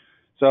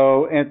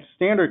 So at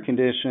standard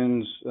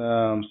conditions,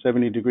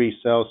 70 degrees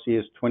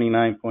Celsius,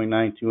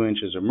 29.92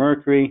 inches of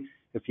mercury,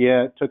 if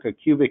you took a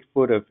cubic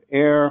foot of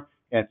air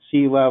at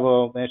sea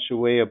level, that should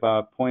weigh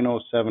about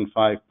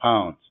 0.075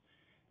 pounds.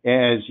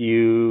 As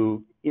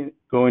you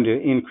go into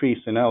increase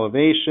in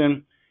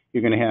elevation,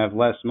 you're going to have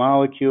less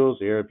molecules,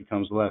 the air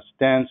becomes less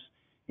dense,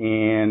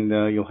 and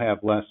you'll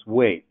have less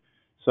weight.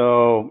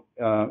 So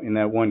in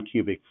that 1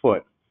 cubic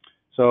foot.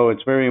 So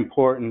it's very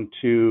important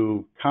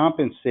to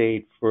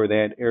compensate for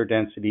that air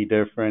density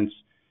difference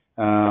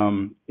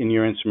in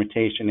your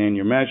instrumentation and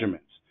your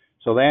measurements.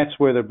 So that's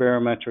where the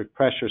barometric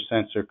pressure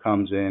sensor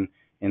comes in,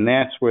 and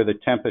that's where the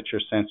temperature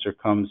sensor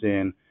comes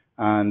in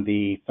on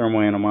the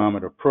thermal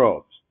anemometer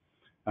probes.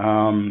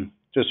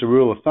 Just a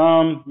rule of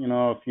thumb,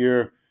 if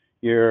you're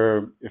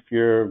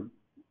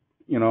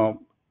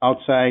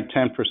outside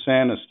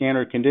 10% of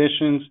standard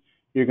conditions,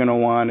 you're going to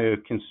want to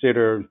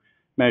consider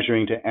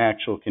measuring to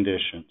actual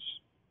conditions,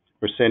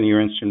 or setting your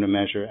instrument to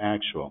measure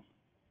actual.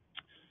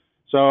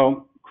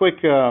 So,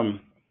 quick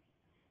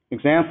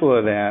example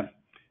of that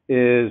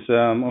is,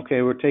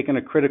 okay, we're taking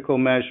a critical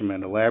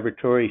measurement, a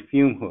laboratory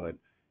fume hood.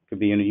 It could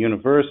be in a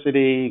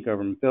university,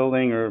 government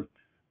building,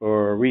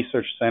 or a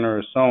research center,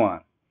 or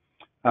so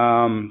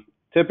on.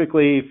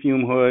 Typically,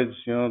 fume hoods,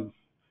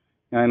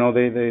 I know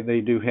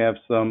they do have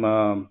some,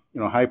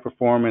 high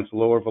performance,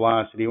 lower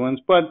velocity ones,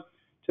 but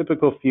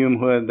typical fume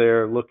hood,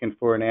 they're looking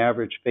for an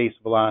average face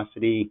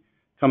velocity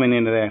coming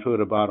into that hood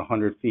about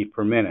 100 feet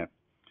per minute.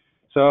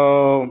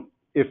 So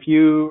if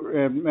you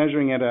are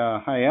measuring at a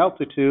high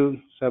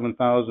altitude,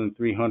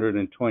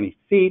 7,320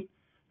 feet,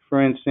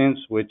 for instance,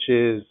 which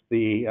is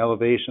the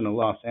elevation of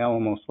Los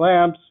Alamos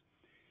Labs,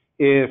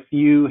 if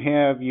you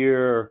have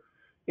your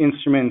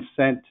instrument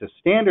set to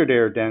standard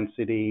air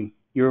density,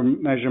 your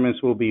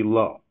measurements will be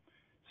low,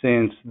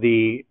 since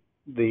the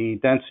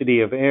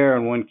density of air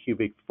in 1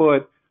 cubic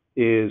foot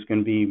is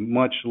going to be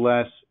much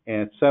less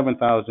at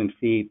 7,000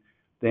 feet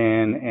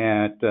than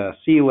at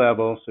sea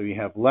level. So you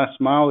have less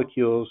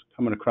molecules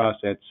coming across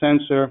that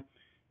sensor,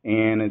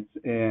 and it's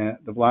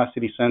the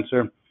velocity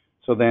sensor.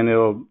 So then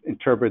it'll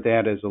interpret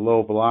that as a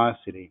low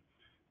velocity.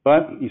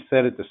 But you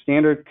set it to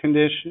standard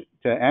condition,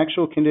 to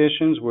actual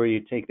conditions, where you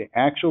take the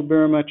actual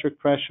barometric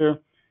pressure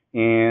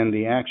and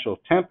the actual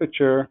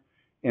temperature,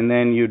 and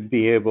then you'd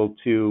be able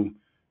to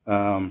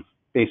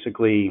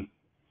basically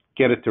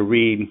get it to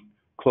read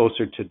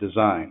closer to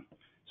design.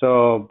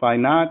 So by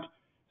not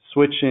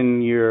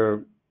switching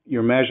your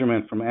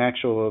measurement from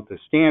actual to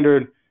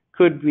standard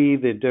could be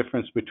the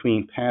difference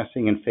between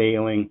passing and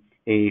failing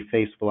a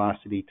face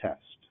velocity test.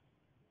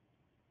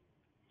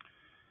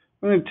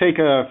 I'm going to take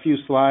a few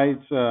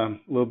slides, a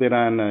little bit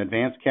on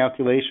advanced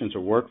calculations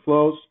or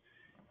workflows.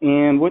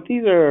 And what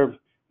these are,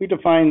 we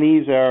define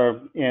these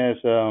as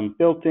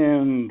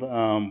built-in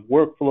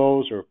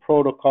workflows or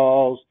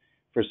protocols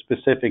for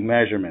specific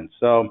measurements.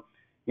 So,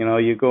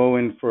 you go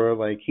in for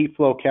like heat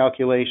flow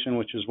calculation,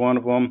 which is one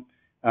of them.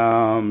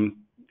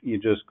 You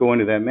just go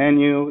into that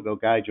menu, they'll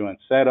guide you on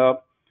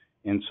setup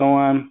and so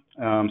on.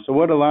 So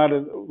what a lot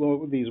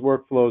of these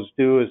workflows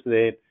do is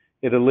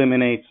it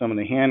eliminates some of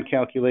the hand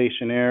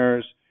calculation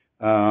errors.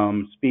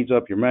 speeds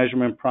up your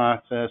measurement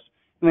process,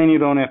 and then you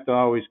don't have to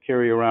always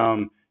carry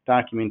around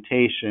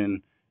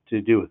documentation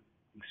to do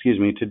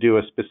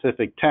a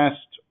specific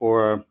test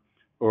or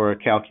a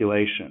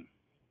calculation.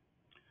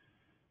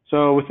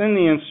 So within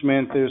the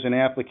instrument, there's an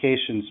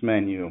applications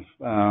menu,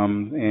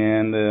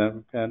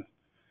 and got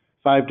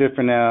 5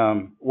 different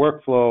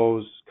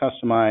workflows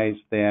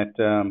customized that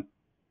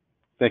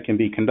can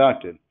be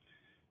conducted.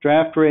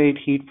 Draft rate,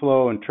 heat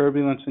flow, and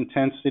turbulence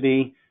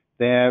intensity.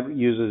 That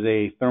uses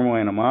a thermal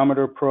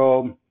anemometer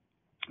probe.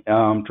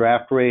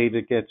 Draft rate,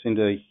 it gets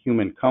into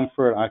human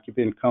comfort,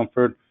 occupant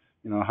comfort,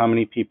 how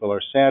many people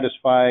are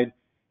satisfied.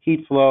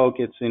 Heat flow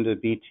gets into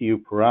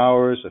BTU per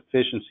hours,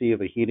 efficiency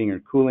of a heating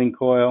or cooling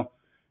coil.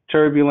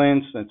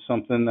 Turbulence, that's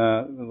something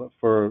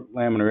for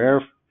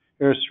laminar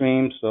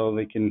airstream, so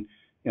they can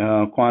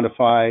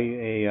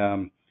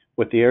quantify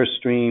what the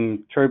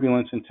airstream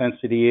turbulence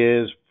intensity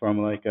is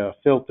from like a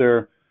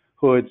filter,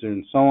 hoods,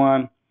 and so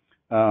on.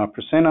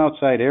 Percent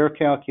outside air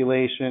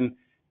calculation,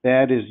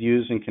 that is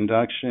used in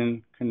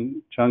conjunction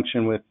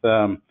with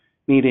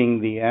meeting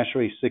the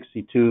ASHRAE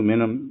 62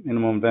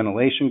 minimum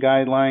ventilation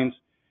guidelines.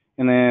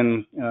 And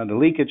then the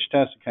leakage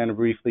test I kind of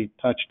briefly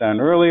touched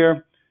on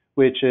earlier,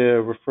 which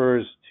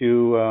refers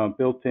to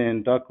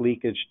built-in duct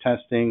leakage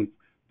testing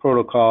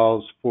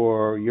protocols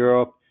for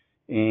Europe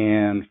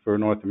and for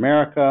North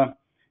America.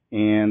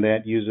 And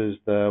that uses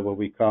what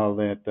we call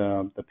the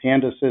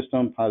PANDA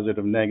system,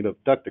 positive negative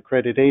duct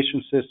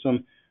accreditation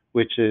system,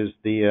 which is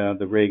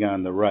the rig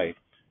on the right.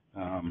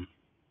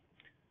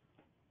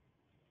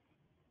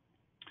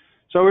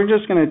 So we're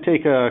just going to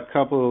take a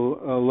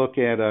look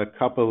at a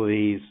couple of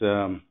these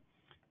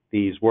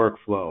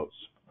workflows.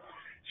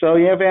 So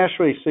you have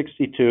ASHRAE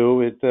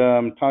 62. It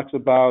talks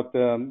about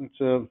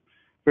it's a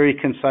very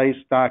concise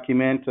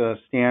document,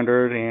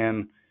 standard,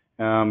 and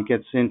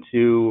gets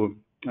into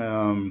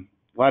a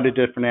lot of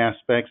different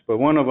aspects, but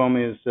one of them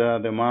is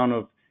the amount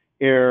of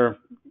air,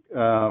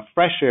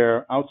 fresh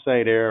air,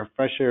 outside air,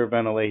 fresh air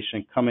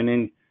ventilation coming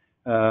in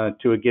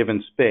to a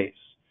given space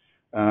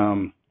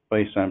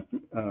based on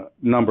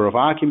number of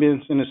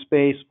occupants in a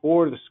space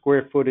or the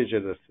square footage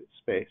of the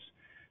space.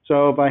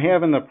 So by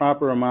having the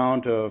proper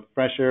amount of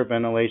fresh air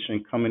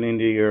ventilation coming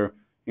into your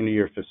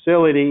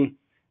facility,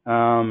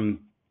 that'll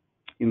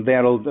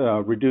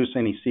reduce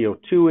any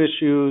CO2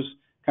 issues,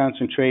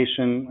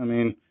 concentration. I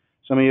mean,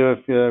 some of you,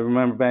 if you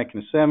remember back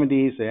in the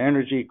 70s, the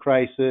energy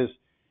crisis,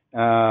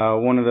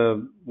 one of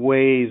the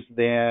ways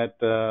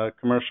that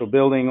commercial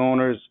building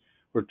owners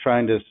were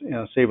trying to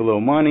save a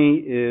little money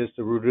is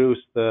to reduce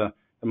the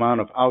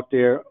amount of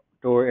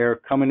outdoor air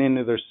coming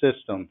into their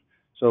system.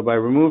 So by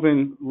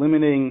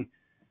limiting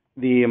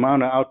the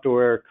amount of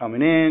outdoor air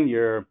coming in,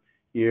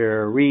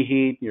 your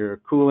reheat, your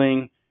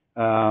cooling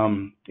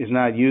is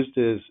not used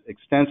as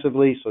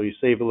extensively, so you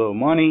save a little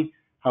money.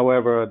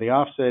 However, the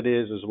offset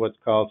is what's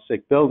called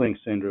sick building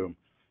syndrome.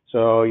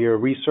 So you're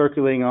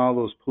recirculating all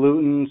those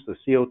pollutants, the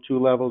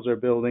CO2 levels are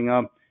building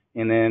up,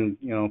 and then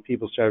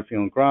people start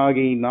feeling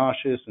groggy,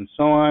 nauseous, and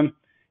so on.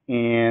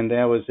 And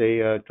that was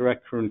a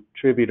direct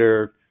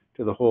contributor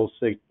to the whole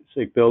sick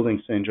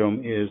building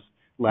syndrome is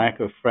lack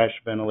of fresh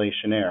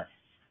ventilation air.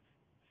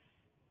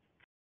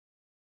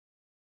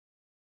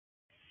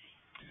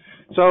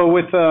 So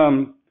with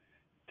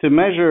to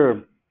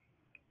measure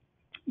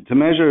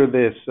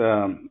this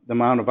the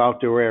amount of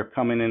outdoor air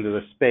coming into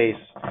the space,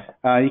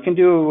 you can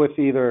do it with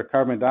either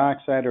carbon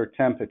dioxide or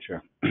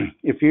temperature.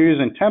 If you're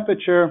using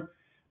temperature,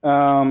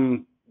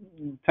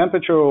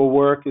 temperature will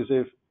work as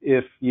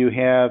if you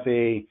have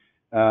a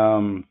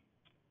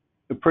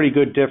pretty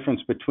good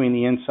difference between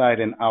the inside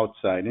and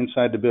outside,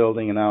 inside the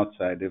building and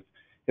outside.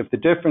 If the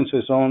difference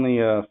is only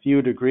a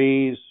few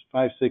degrees,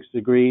 5-6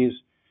 degrees,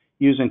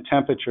 using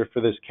temperature for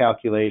this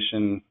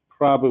calculation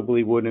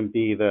probably wouldn't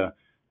be the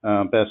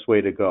best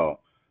way to go.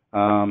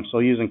 So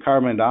using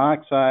carbon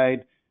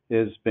dioxide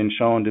has been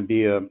shown to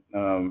be a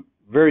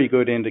very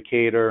good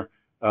indicator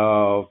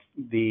of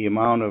the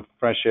amount of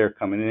fresh air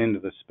coming into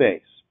the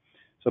space.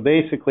 So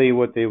basically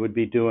what they would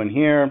be doing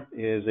here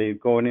is they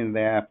going into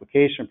the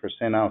application,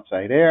 percent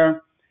outside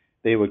air.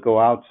 They would go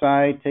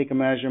outside, take a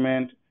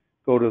measurement,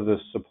 go to the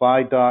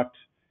supply duct,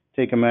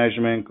 take a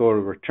measurement, go to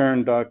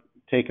return duct,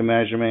 take a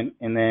measurement,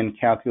 and then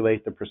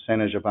calculate the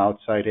percentage of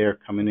outside air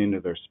coming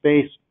into their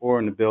space or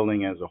in the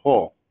building as a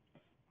whole.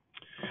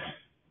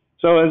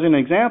 So as an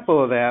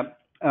example of that,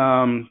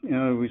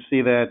 we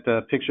see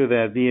that picture of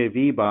that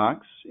VAV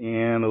box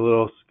and a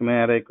little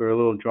schematic or a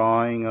little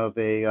drawing of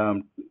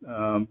a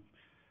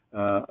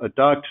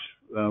duct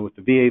with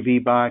the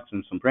VAV box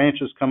and some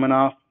branches coming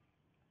off.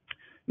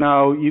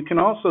 Now, you can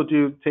also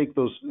take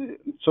those.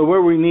 So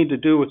what we need to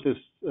do with this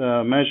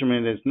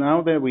measurement is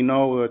now that we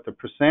know what the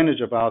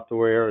percentage of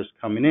outdoor air is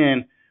coming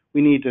in,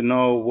 we need to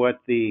know what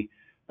the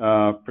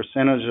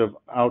percentage of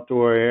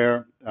outdoor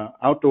air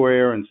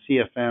and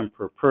CFM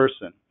per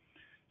person.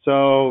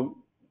 So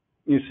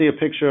you see a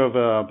picture of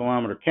a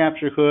barometer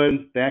capture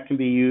hood. That can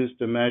be used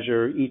to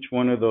measure each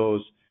one of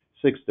those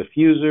 6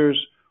 diffusers,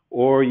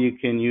 or you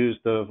can use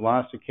the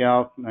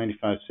VelociCalc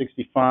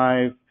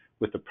 9565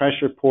 with the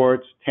pressure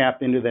ports,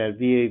 tap into that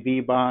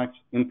VAV box,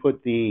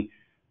 input the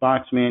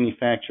box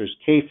manufacturer's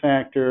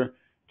K-factor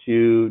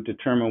to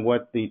determine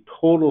what the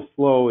total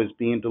flow is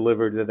being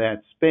delivered to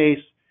that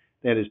space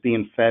that is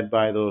being fed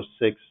by those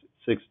six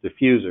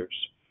diffusers.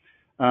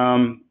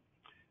 Now,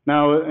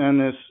 on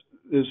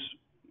this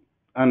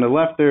on the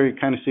left there, you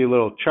kind of see a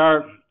little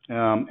chart,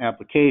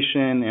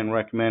 application and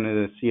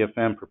recommended a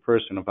CFM per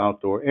person of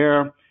outdoor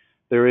air.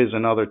 There is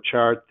another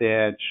chart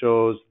that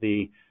shows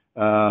the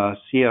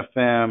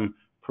CFM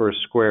per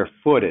square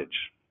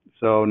footage.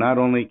 So not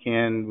only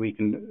you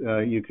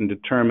can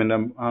determine the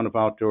amount of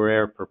outdoor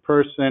air per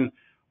person,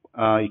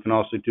 you can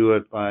also do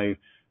it by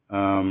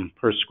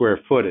per square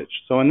footage.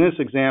 So in this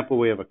example,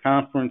 we have a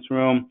conference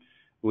room.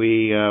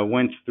 We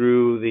went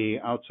through the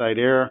outside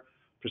air,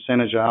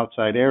 percentage of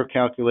outside air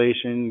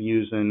calculation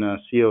using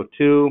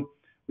CO2.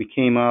 We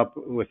came up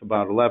with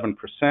about 11%.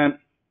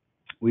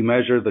 We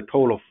measured the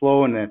total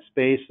flow in that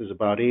space is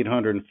about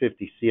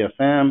 850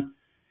 CFM,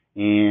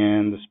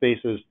 and the space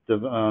is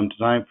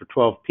designed for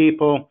 12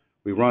 people.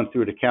 We run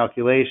through the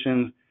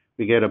calculations.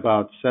 We get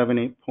about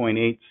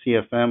 7.8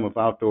 CFM of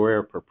outdoor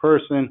air per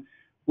person,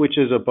 which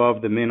is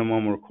above the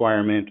minimum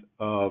requirement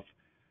of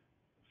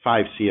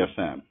 5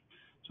 CFM.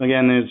 So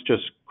again, there's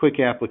just quick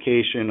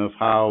application of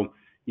how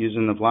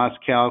using the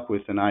VelociCalc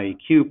with an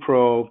IAQ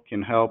probe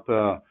can help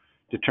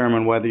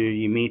determine whether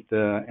you meet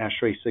the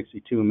ASHRAE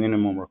 62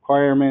 minimum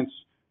requirements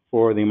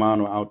for the amount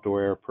of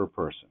outdoor air per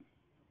person.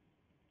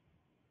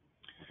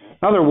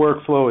 Another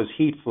workflow is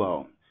heat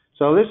flow.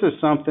 So this is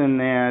something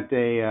that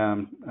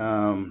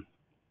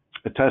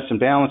a test and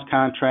balance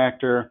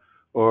contractor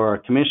or a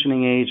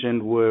commissioning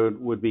agent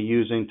would be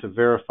using to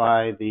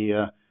verify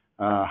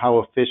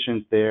how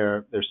efficient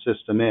their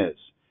system is.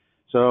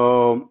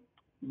 So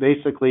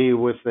basically,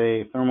 with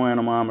a thermal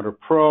anemometer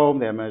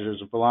probe that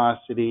measures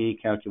velocity,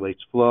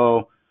 calculates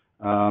flow,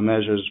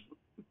 measures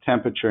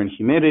temperature and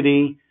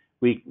humidity,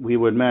 we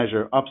would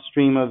measure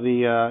upstream of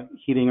the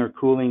heating or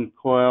cooling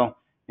coil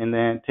and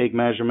then take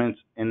measurements,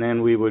 and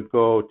then we would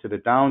go to the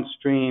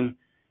downstream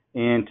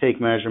and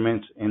take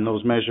measurements, and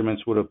those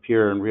measurements would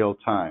appear in real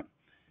time.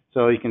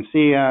 So you can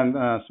see on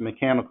some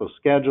mechanical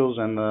schedules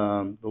on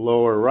the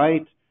lower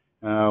right,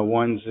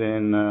 one's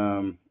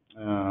in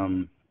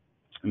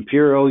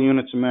imperial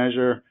units of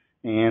measure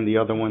and the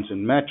other one's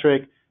in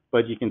metric,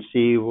 but you can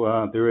see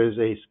there is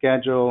a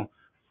schedule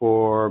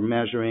for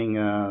measuring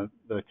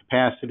the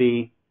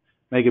capacity,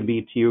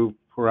 megabtu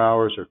per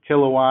hours or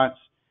kilowatts.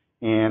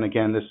 And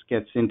again, this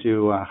gets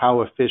into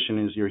how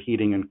efficient is your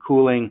heating and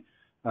cooling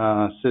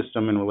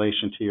system in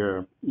relation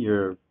to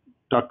your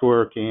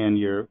ductwork and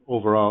your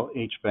overall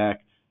HVAC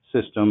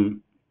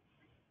system.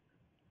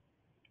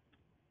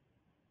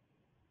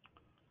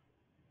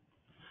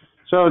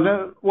 So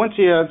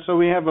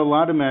we have a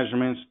lot of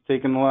measurements,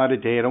 taking a lot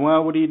of data.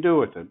 Well, what do you do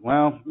with it?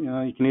 Well,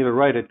 you can either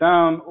write it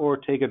down or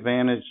take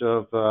advantage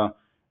of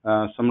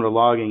some of the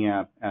logging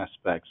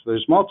aspects.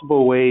 There's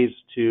multiple ways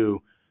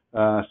to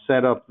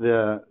set up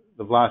the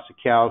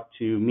VelociCalc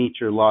to meet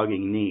your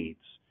logging needs.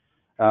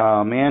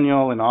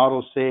 Manual and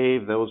auto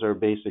save, those are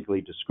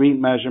basically discrete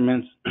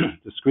measurements,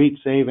 discrete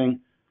saving.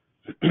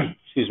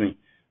 Excuse me.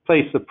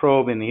 Place the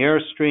probe in the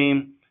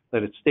airstream,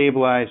 let it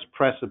stabilize,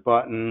 press a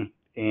button,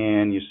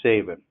 and you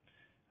save it.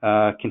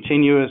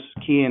 Continuous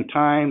key and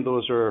time,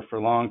 those are for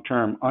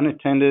long-term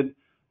unattended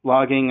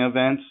logging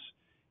events.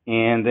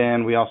 And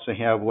then we also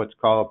have what's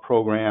called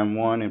Program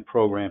 1 and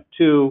Program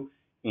 2,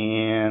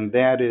 and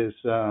that is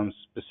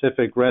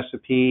specific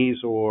recipes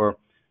or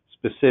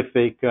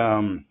specific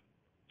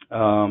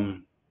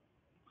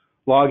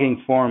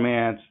logging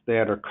formats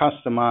that are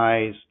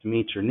customized to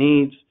meet your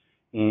needs.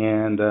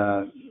 And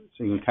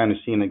so you can kind of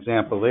see an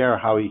example there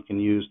how you can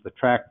use the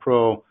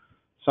TrackPro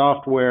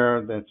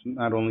software that's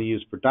not only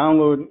used for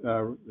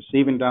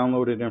receiving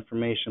downloaded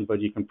information, but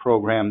you can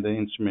program the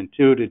instrument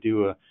too to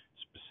do a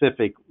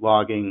specific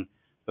logging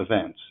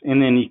events.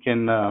 And then you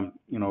can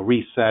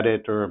reset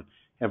it or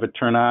have it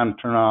turn on,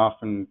 turn off,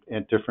 and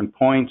at different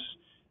points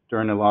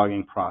during the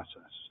logging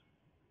process.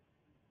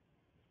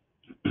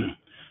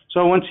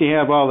 So once you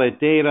have all that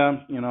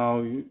data,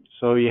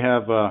 so you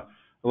have a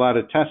lot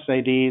of test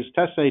IDs.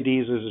 Test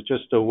IDs is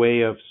just a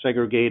way of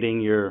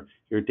segregating your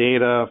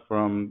data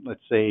from,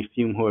 let's say,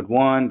 fume hood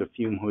 1 to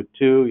fume hood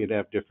 2. You'd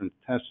have different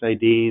test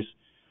IDs.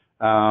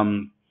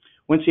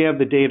 Once you have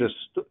the data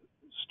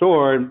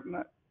stored,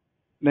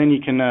 then you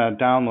can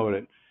download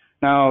it.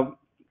 Now,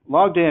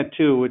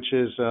 LogDat2, which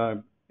is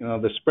the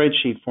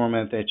spreadsheet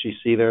format that you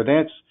see there,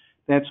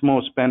 that's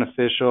most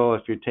beneficial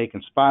if you're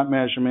taking spot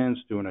measurements,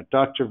 doing a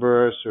duct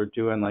traverse, or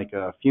doing like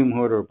a fume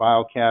hood or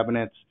bio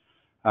cabinets.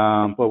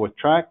 But with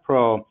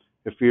TrackPro,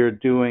 if you're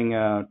doing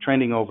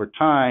trending over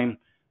time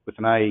with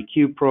an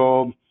IAQ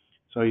probe,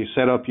 so you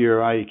set up your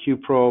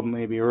IAQ probe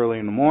maybe early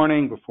in the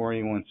morning before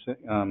anyone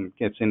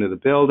gets into the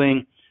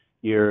building.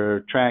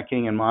 You're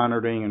tracking and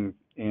monitoring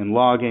and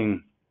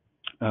logging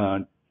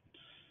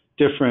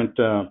different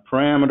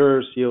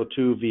parameters,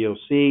 CO2,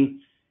 VOC,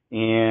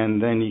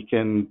 and then you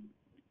can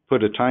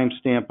put a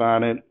timestamp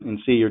on it and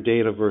see your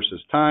data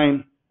versus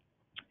time.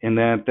 and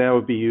that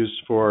would be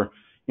used for,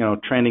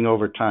 trending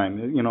over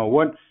time.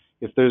 What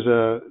if there's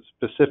a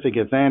specific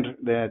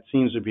event that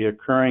seems to be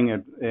occurring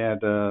at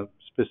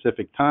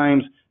specific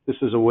times? This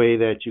is a way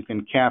that you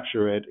can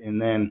capture it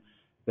and then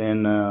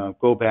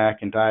go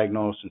back and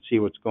diagnose and see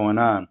what's going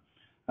on.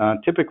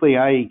 Typically,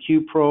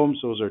 IAQ probes,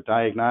 those are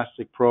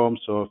diagnostic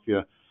probes. So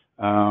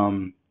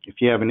if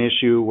you have an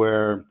issue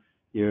where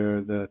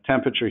the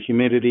temperature,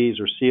 humidities,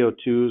 or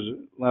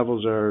CO2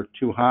 levels are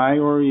too high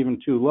or even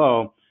too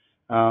low,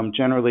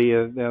 generally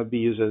that would be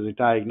used as a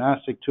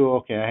diagnostic tool.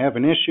 Okay, I have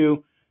an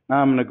issue. Now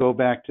I'm going to go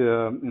back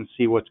and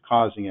see what's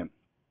causing it.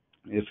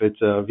 If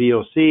it's a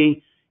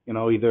VOC,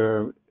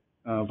 either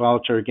a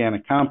volatile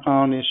organic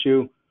compound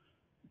issue,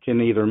 can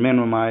either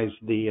minimize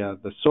the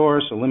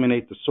source,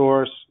 eliminate the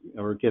source,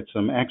 or get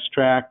some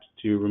extract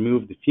to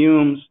remove the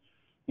fumes.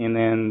 And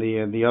then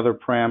the other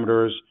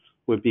parameters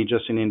would be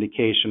just an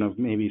indication of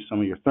maybe some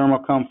of your thermal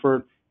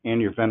comfort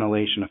and your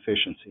ventilation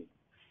efficiency.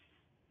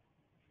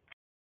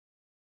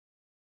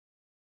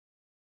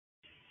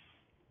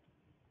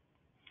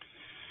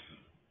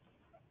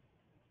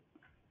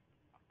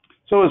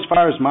 So as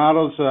far as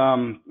models,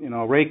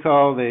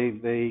 Raeco,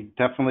 they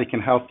definitely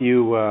can help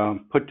you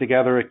put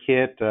together a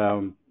kit.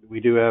 We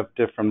do have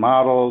different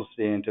models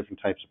and different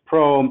types of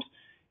probes.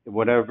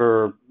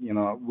 Whatever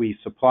we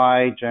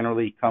supply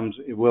generally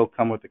will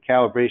come with a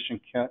calibration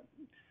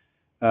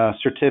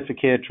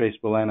certificate,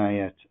 traceable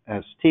NIST,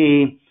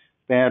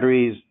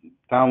 batteries,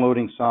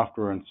 downloading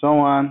software, and so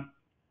on.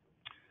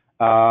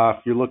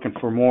 If you're looking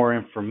for more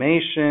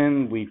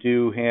information, we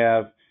do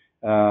have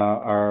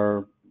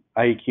our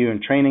IAQ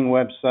and training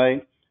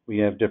website. We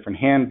have different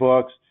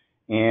handbooks,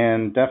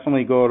 and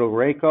definitely go to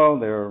Raeco.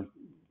 They're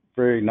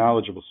very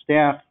knowledgeable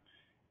staff.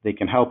 They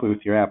can help you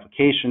with your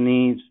application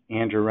needs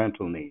and your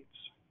rental needs.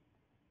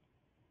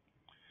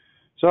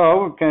 So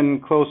we're getting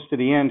close to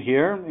the end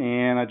here,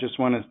 and I just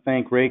want to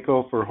thank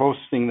Raeco for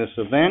hosting this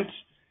event.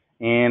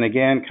 And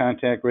again,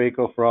 contact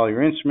Raeco for all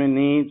your instrument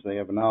needs. They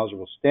have a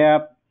knowledgeable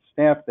staff.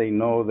 They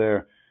know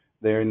their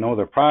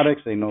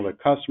products. They know their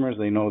customers.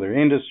 They know their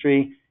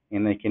industry,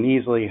 and they can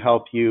easily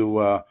help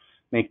you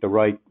make the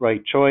right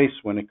choice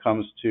when it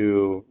comes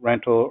to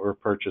rental or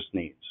purchase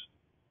needs.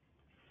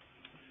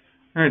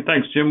 All right,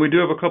 thanks, Jim. We do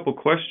have a couple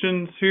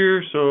questions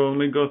here, so let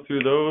me go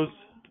through those.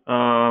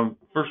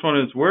 First one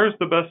is, where's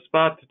the best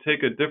spot to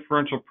take a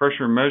differential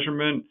pressure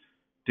measurement?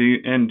 Do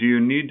you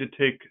need to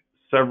take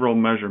several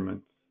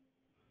measurements?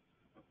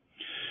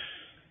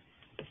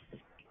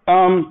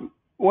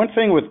 One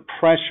thing with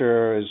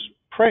pressure is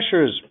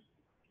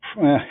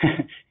I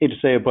hate to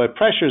say it, but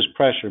pressure is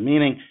pressure,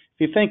 meaning if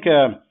you think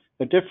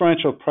the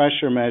differential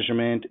pressure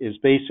measurement is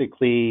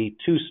basically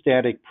two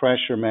static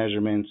pressure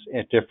measurements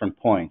at different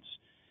points.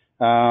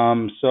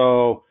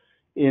 So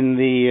in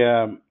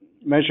the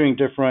measuring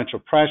differential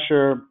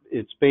pressure,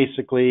 it's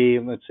basically,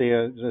 let's say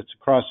it's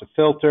across a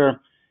filter.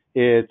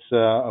 It's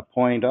a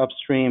point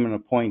upstream and a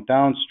point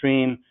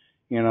downstream.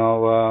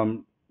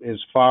 As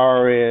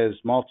far as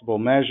multiple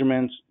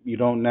measurements,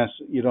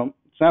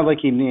 it's not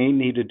like you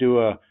need to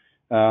do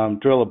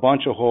drill a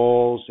bunch of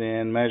holes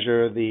and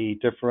measure the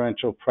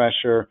differential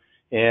pressure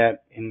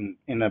in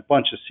a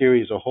bunch of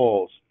series of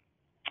holes.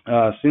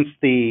 Since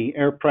the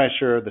air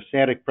pressure, the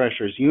static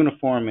pressure is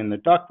uniform in the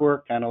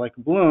ductwork, kind of like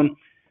a balloon,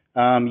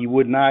 you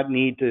would not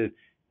need to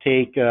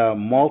take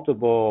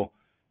multiple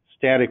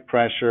static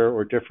pressure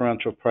or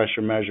differential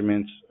pressure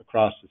measurements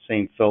across the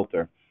same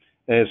filter.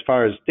 As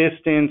far as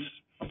distance,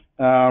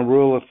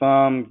 rule of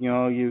thumb,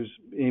 use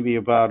maybe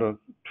about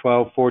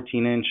 12,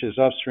 14 inches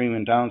upstream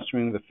and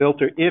downstream of the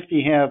filter if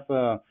you have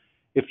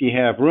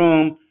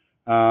room.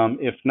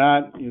 If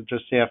not, you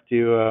just have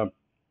to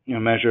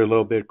measure a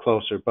little bit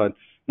closer. But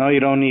no,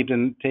 you don't need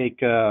to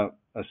take a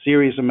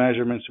series of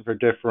measurements for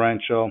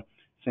differential,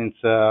 since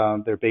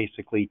they're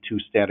basically two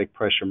static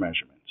pressure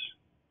measurements.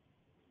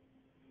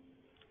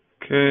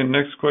 Okay,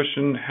 next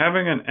question.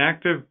 Having an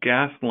active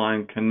gas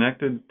line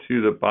connected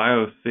to the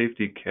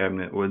biosafety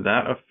cabinet, would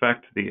that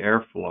affect the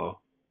airflow?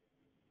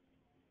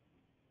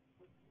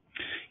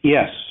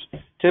 Yes.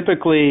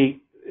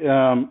 Typically,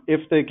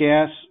 if the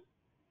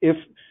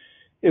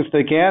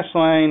gas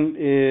line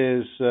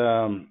is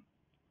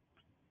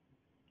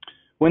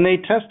when they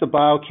test the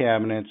bio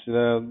cabinets,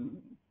 the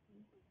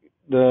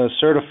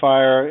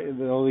certifier,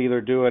 they'll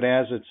either do it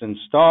as it's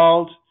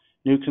installed,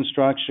 new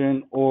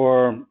construction,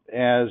 or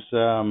as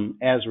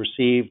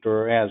received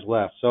or as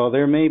left. So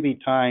there may be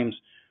times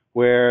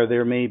where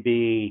there may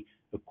be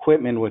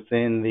equipment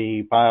within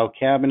the bio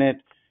cabinet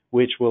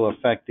which will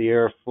affect the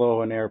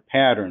airflow and air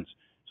patterns.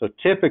 So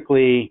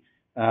typically,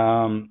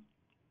 and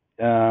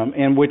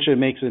which it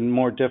makes it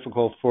more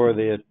difficult for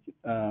the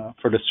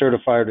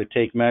certifier to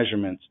take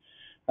measurements.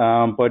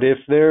 But if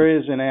there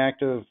is an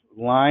active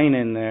line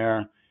in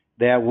there,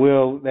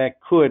 that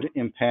could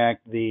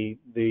impact the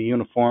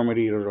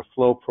uniformity or the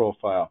flow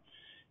profile.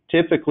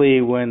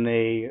 Typically, when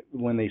they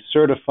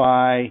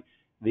certify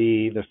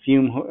the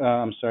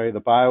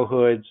bio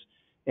hoods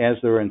as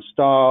they're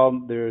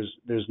installed, there's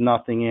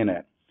nothing in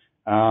it,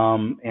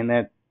 and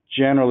that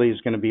generally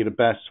is going to be the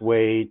best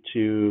way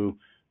to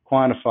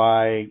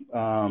quantify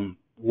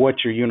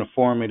what your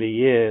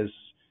uniformity is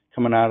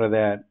coming out of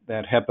that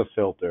HEPA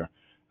filter.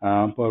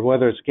 But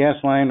whether it's gas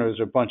line or there's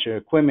a bunch of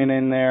equipment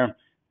in there,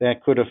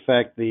 that could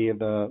affect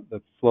the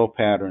flow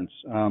patterns,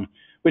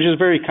 which is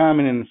very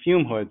common in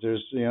fume hoods.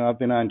 There's, I've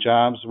been on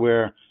jobs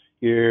where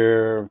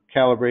you're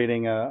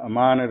calibrating a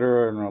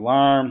monitor or an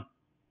alarm,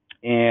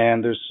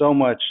 and there's so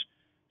much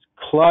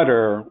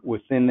clutter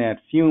within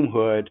that fume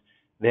hood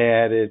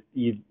that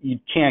you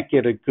can't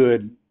get a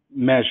good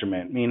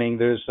measurement, meaning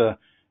there's a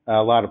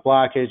lot of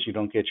blockage, you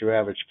don't get your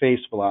average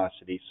face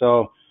velocity.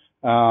 So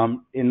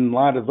in a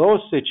lot of those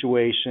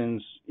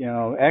situations,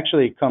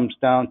 actually it comes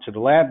down to the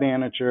lab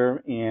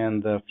manager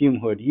and the fume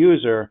hood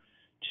user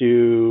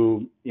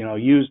to,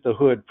 use the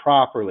hood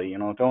properly.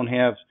 Don't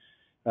have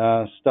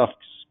stuff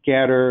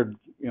scattered,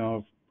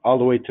 all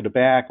the way to the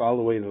back, all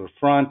the way to the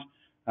front.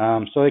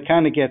 So it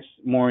kind of gets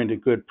more into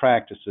good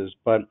practices.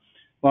 But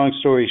long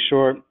story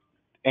short,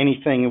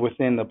 anything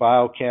within the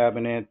bio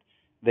cabinet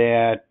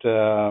that's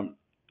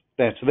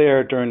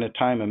there during the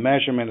time of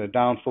measurement of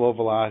downflow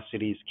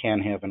velocities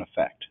can have an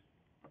effect.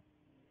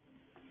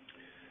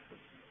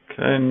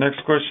 Okay,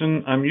 next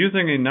question. I'm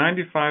using a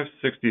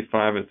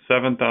 9565 at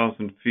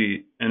 7,000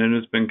 feet, and it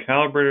has been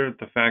calibrated at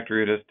the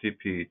factory at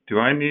STP. Do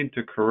I need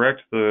to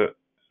correct the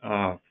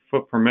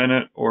foot per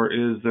minute, or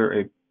is there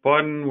a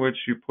button which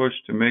you push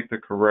to make the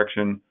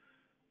correction,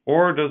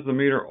 or does the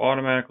meter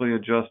automatically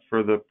adjust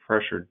for the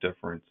pressure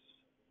difference?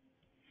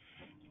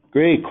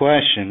 Great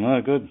question.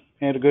 Well, good.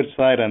 Had a good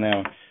slide on that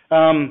one.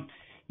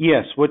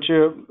 Yes,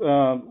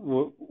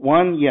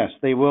 yes,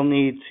 they will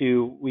need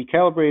to. We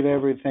calibrate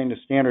everything to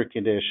standard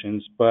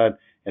conditions, but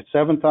at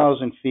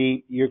 7,000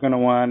 feet, you're going to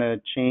want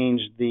to change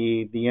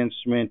the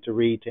instrument to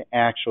read to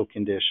actual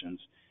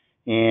conditions.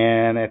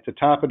 And at the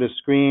top of the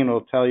screen,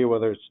 it'll tell you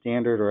whether it's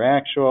standard or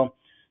actual.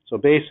 So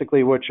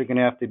basically what you're going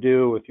to have to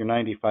do with your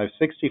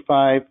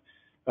 9565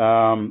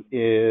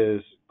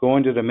 is go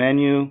into the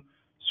menu,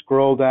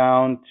 scroll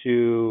down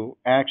to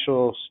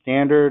actual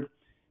standard,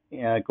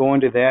 go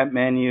into that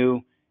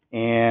menu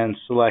and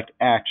select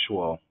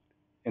actual.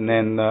 And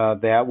then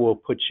that will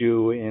put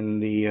you in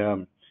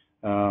the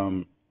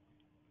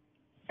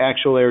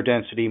actual air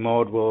density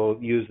mode. We'll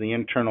use the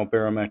internal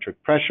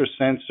barometric pressure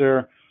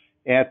sensor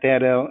at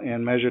that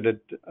and measure the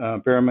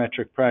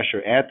barometric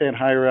pressure at that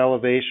higher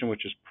elevation,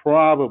 which is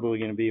probably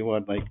going to be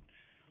like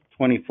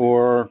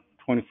 24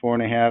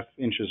 and a half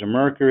inches of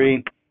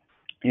mercury.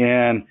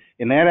 And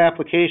in that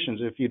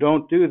applications, if you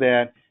don't do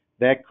that,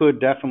 that could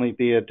definitely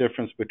be a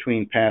difference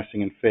between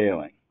passing and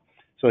failing.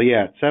 So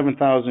yeah, at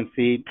 7,000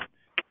 feet,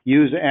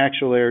 use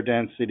actual air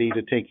density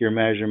to take your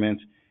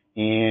measurements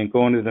and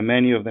go into the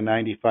menu of the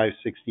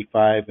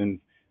 9565 and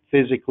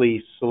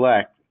physically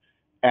select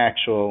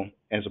actual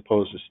as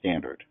opposed to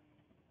standard.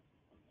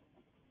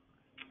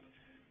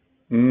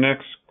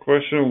 Next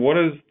question, what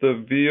is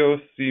the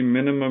VOC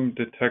minimum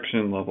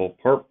detection level?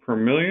 Part per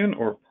million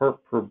or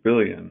part per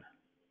billion?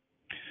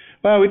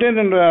 Well, we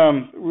didn't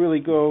really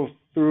go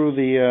through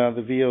the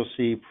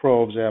VOC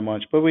probes that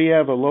much, but we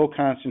have a low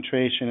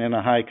concentration and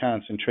a high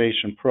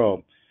concentration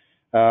probe.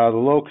 The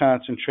low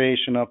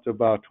concentration up to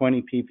about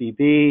 20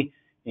 ppb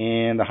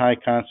and the high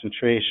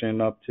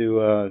concentration up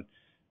to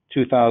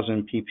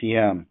 2,000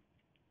 ppm.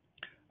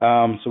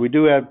 So we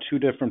do have two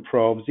different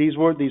probes. These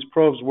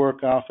probes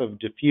work off of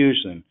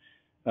diffusion.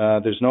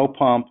 There's no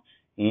pump,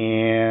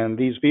 and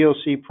these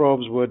VOC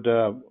probes would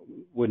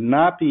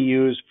not be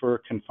used for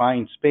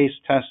confined space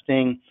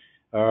testing.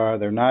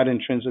 They're not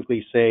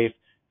intrinsically safe.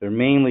 They're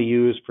mainly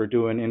used for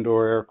doing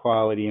indoor air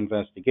quality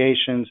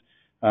investigations.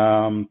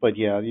 But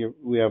yeah,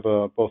 we have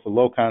both a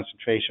low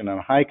concentration and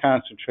a high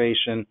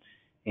concentration,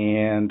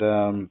 and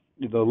the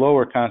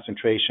lower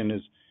concentration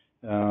is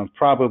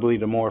probably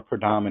the more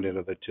predominant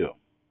of the two.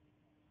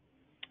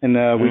 And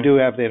we do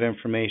have that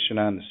information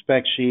on the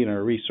spec sheet and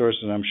our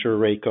resources. I'm sure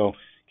Raeco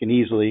can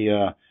easily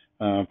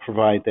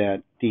provide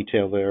that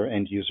detail to their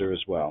end user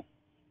as well.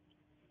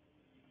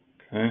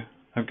 Okay.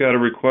 I've got a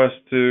request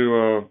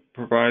to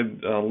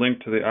provide a link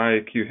to the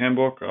IAQ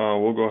handbook.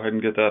 We'll go ahead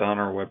and get that on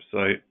our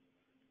website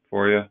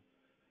for you.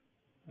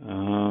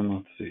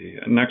 Let's see.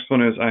 Next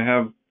one is I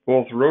have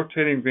both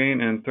rotating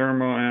vane and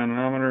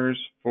thermoanemometers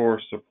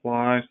for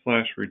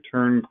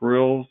supply/return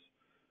grills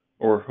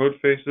or hood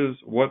faces.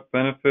 What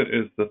benefit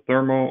is the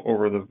thermo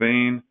over the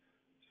vane?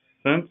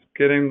 Since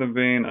getting the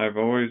vane, I've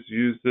always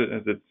used it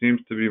as it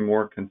seems to be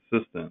more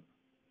consistent.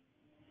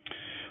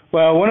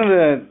 Well, one of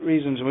the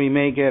reasons we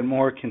may get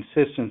more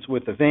consistent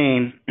with the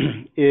vane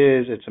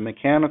is it's a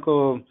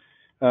mechanical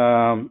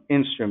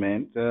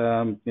instrument.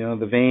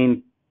 The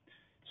vane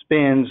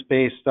spins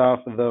based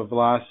off of the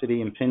velocity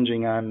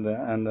impinging on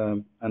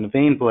the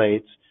vane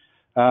blades,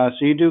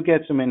 so you do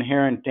get some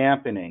inherent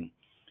dampening.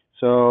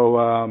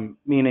 So,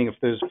 meaning if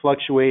there's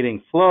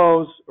fluctuating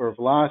flows or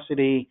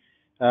velocity,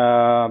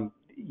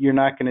 you're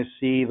not going to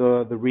see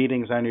the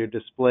readings on your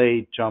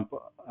display jump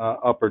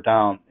up or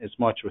down as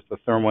much with the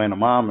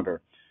thermoanemometer.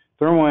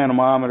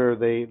 Thermoanemometer,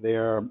 they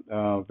are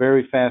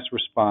very fast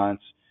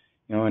response,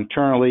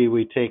 internally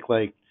we take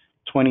like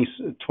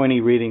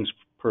 20 readings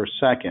per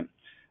second.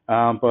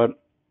 But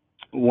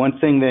one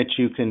thing that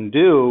you can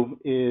do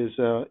is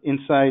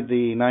inside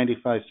the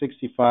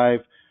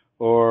 9565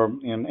 or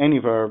in any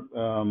of our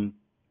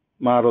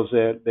models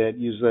that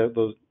use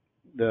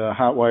the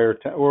hot wire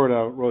or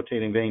the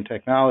rotating vane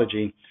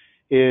technology,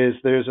 is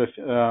there's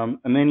a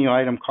menu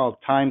item called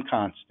time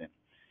constant.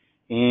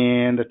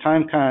 And the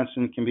time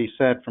constant can be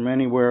set from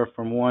anywhere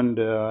from 1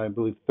 to, I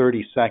believe,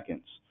 30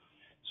 seconds.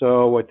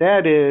 So what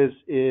that is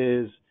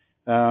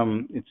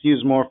it's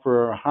used more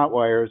for hot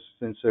wires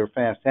since they're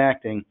fast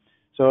acting.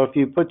 So if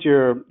you put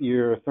your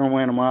thermal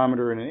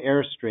anemometer in an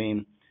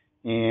airstream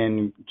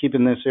and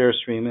keeping this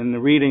airstream, and the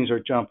readings are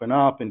jumping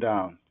up and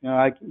down.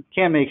 I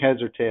can't make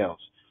heads or tails.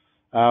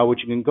 What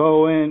you can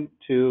go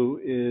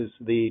into is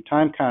the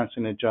time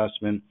constant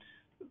adjustment,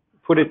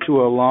 put it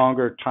to a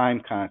longer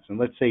time constant,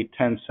 let's say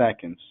 10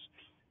 seconds.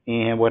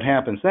 And what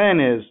happens then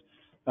is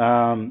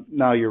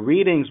now your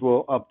readings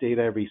will update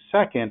every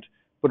second,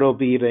 but it'll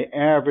be the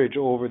average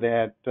over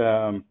that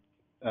the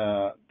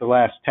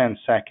last 10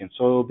 seconds.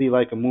 So it'll be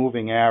like a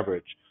moving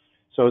average.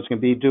 So it's going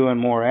to be doing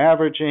more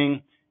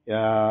averaging.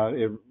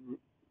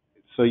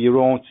 So you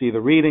won't see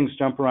the readings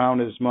jump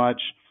around as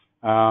much,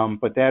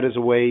 but that is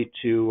a way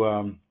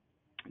to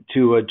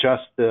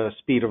adjust the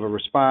speed of a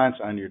response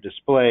on your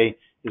display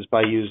is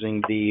by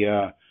using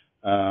the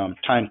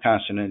time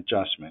constant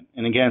adjustment.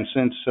 And again,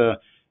 since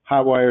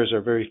hot wires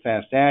are very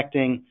fast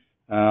acting,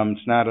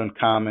 it's not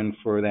uncommon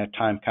for that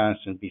time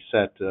constant to be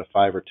set to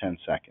 5 or 10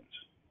 seconds.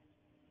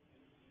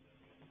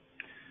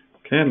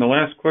 Okay, and the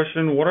last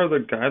question, what are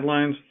the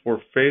guidelines for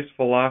phase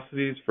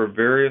velocities for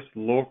various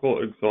local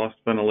exhaust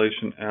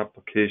ventilation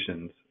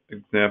applications?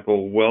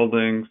 Example,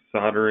 welding,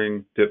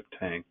 soldering, dip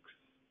tanks.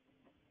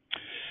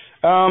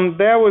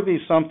 That would be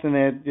something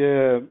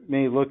that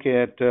may look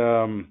at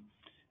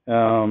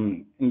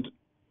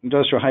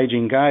industrial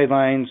hygiene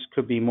guidelines,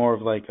 could be more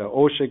of like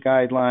OSHA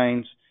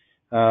guidelines,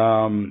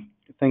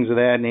 things of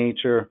that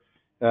nature.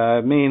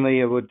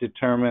 Mainly it would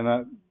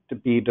determine to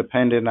be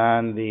dependent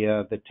on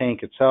the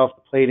tank itself,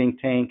 the plating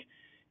tank.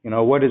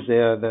 What does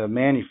the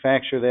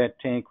manufacturer of that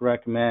tank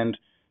recommend?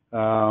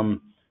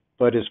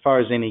 But as far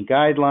as any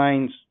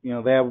guidelines,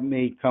 that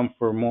may come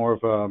for more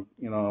of a,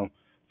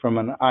 from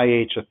an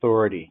IH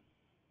authority.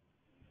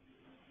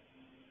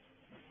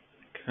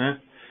 Okay.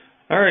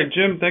 All right,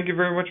 Jim, thank you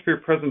very much for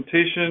your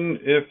presentation.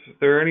 If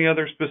there are any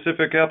other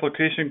specific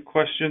application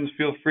questions,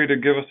 feel free to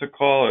give us a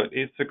call at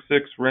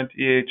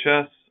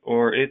 866-RENT-EHS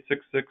or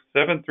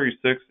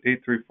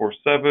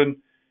 866-736-8347.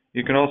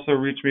 You can also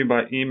reach me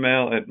by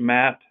email at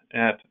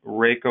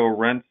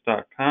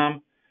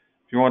matt@raecorents.com.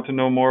 If you want to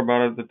know more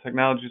about the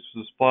technologies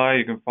to supply,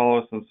 you can follow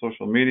us on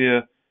social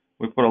media.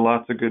 We put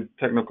lots of good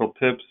technical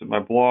tips at my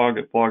blog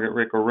at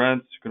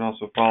blog@raecorents. You can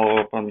also follow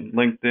up on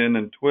LinkedIn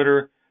and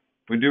Twitter.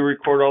 We do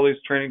record all these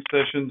training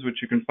sessions,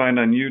 which you can find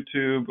on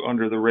YouTube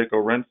under the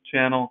Raeco Rents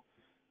channel.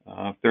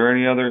 If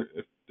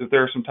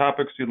there are some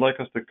topics you'd like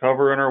us to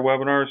cover in our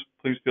webinars,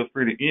 please feel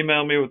free to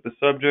email me with the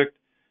subject.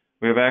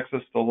 We have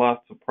access to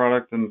lots of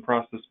product and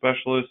process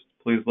specialists.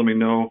 Please let me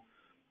know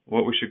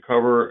what we should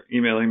cover,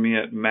 emailing me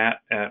at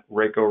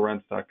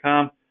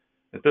matt@raecorents.com.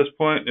 At this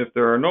point, if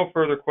there are no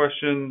further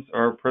questions,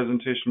 our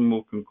presentation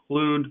will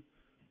conclude.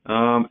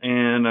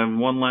 And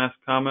one last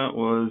comment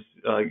was,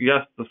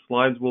 yes, the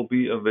slides will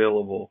be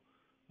available.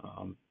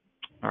 All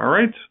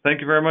right. Thank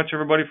you very much,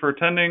 everybody, for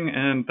attending.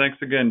 And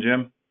thanks again,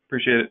 Jim.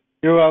 Appreciate it.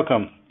 You're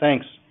welcome.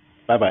 Thanks.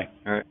 Bye-bye.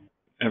 All right.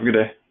 Have a good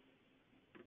day.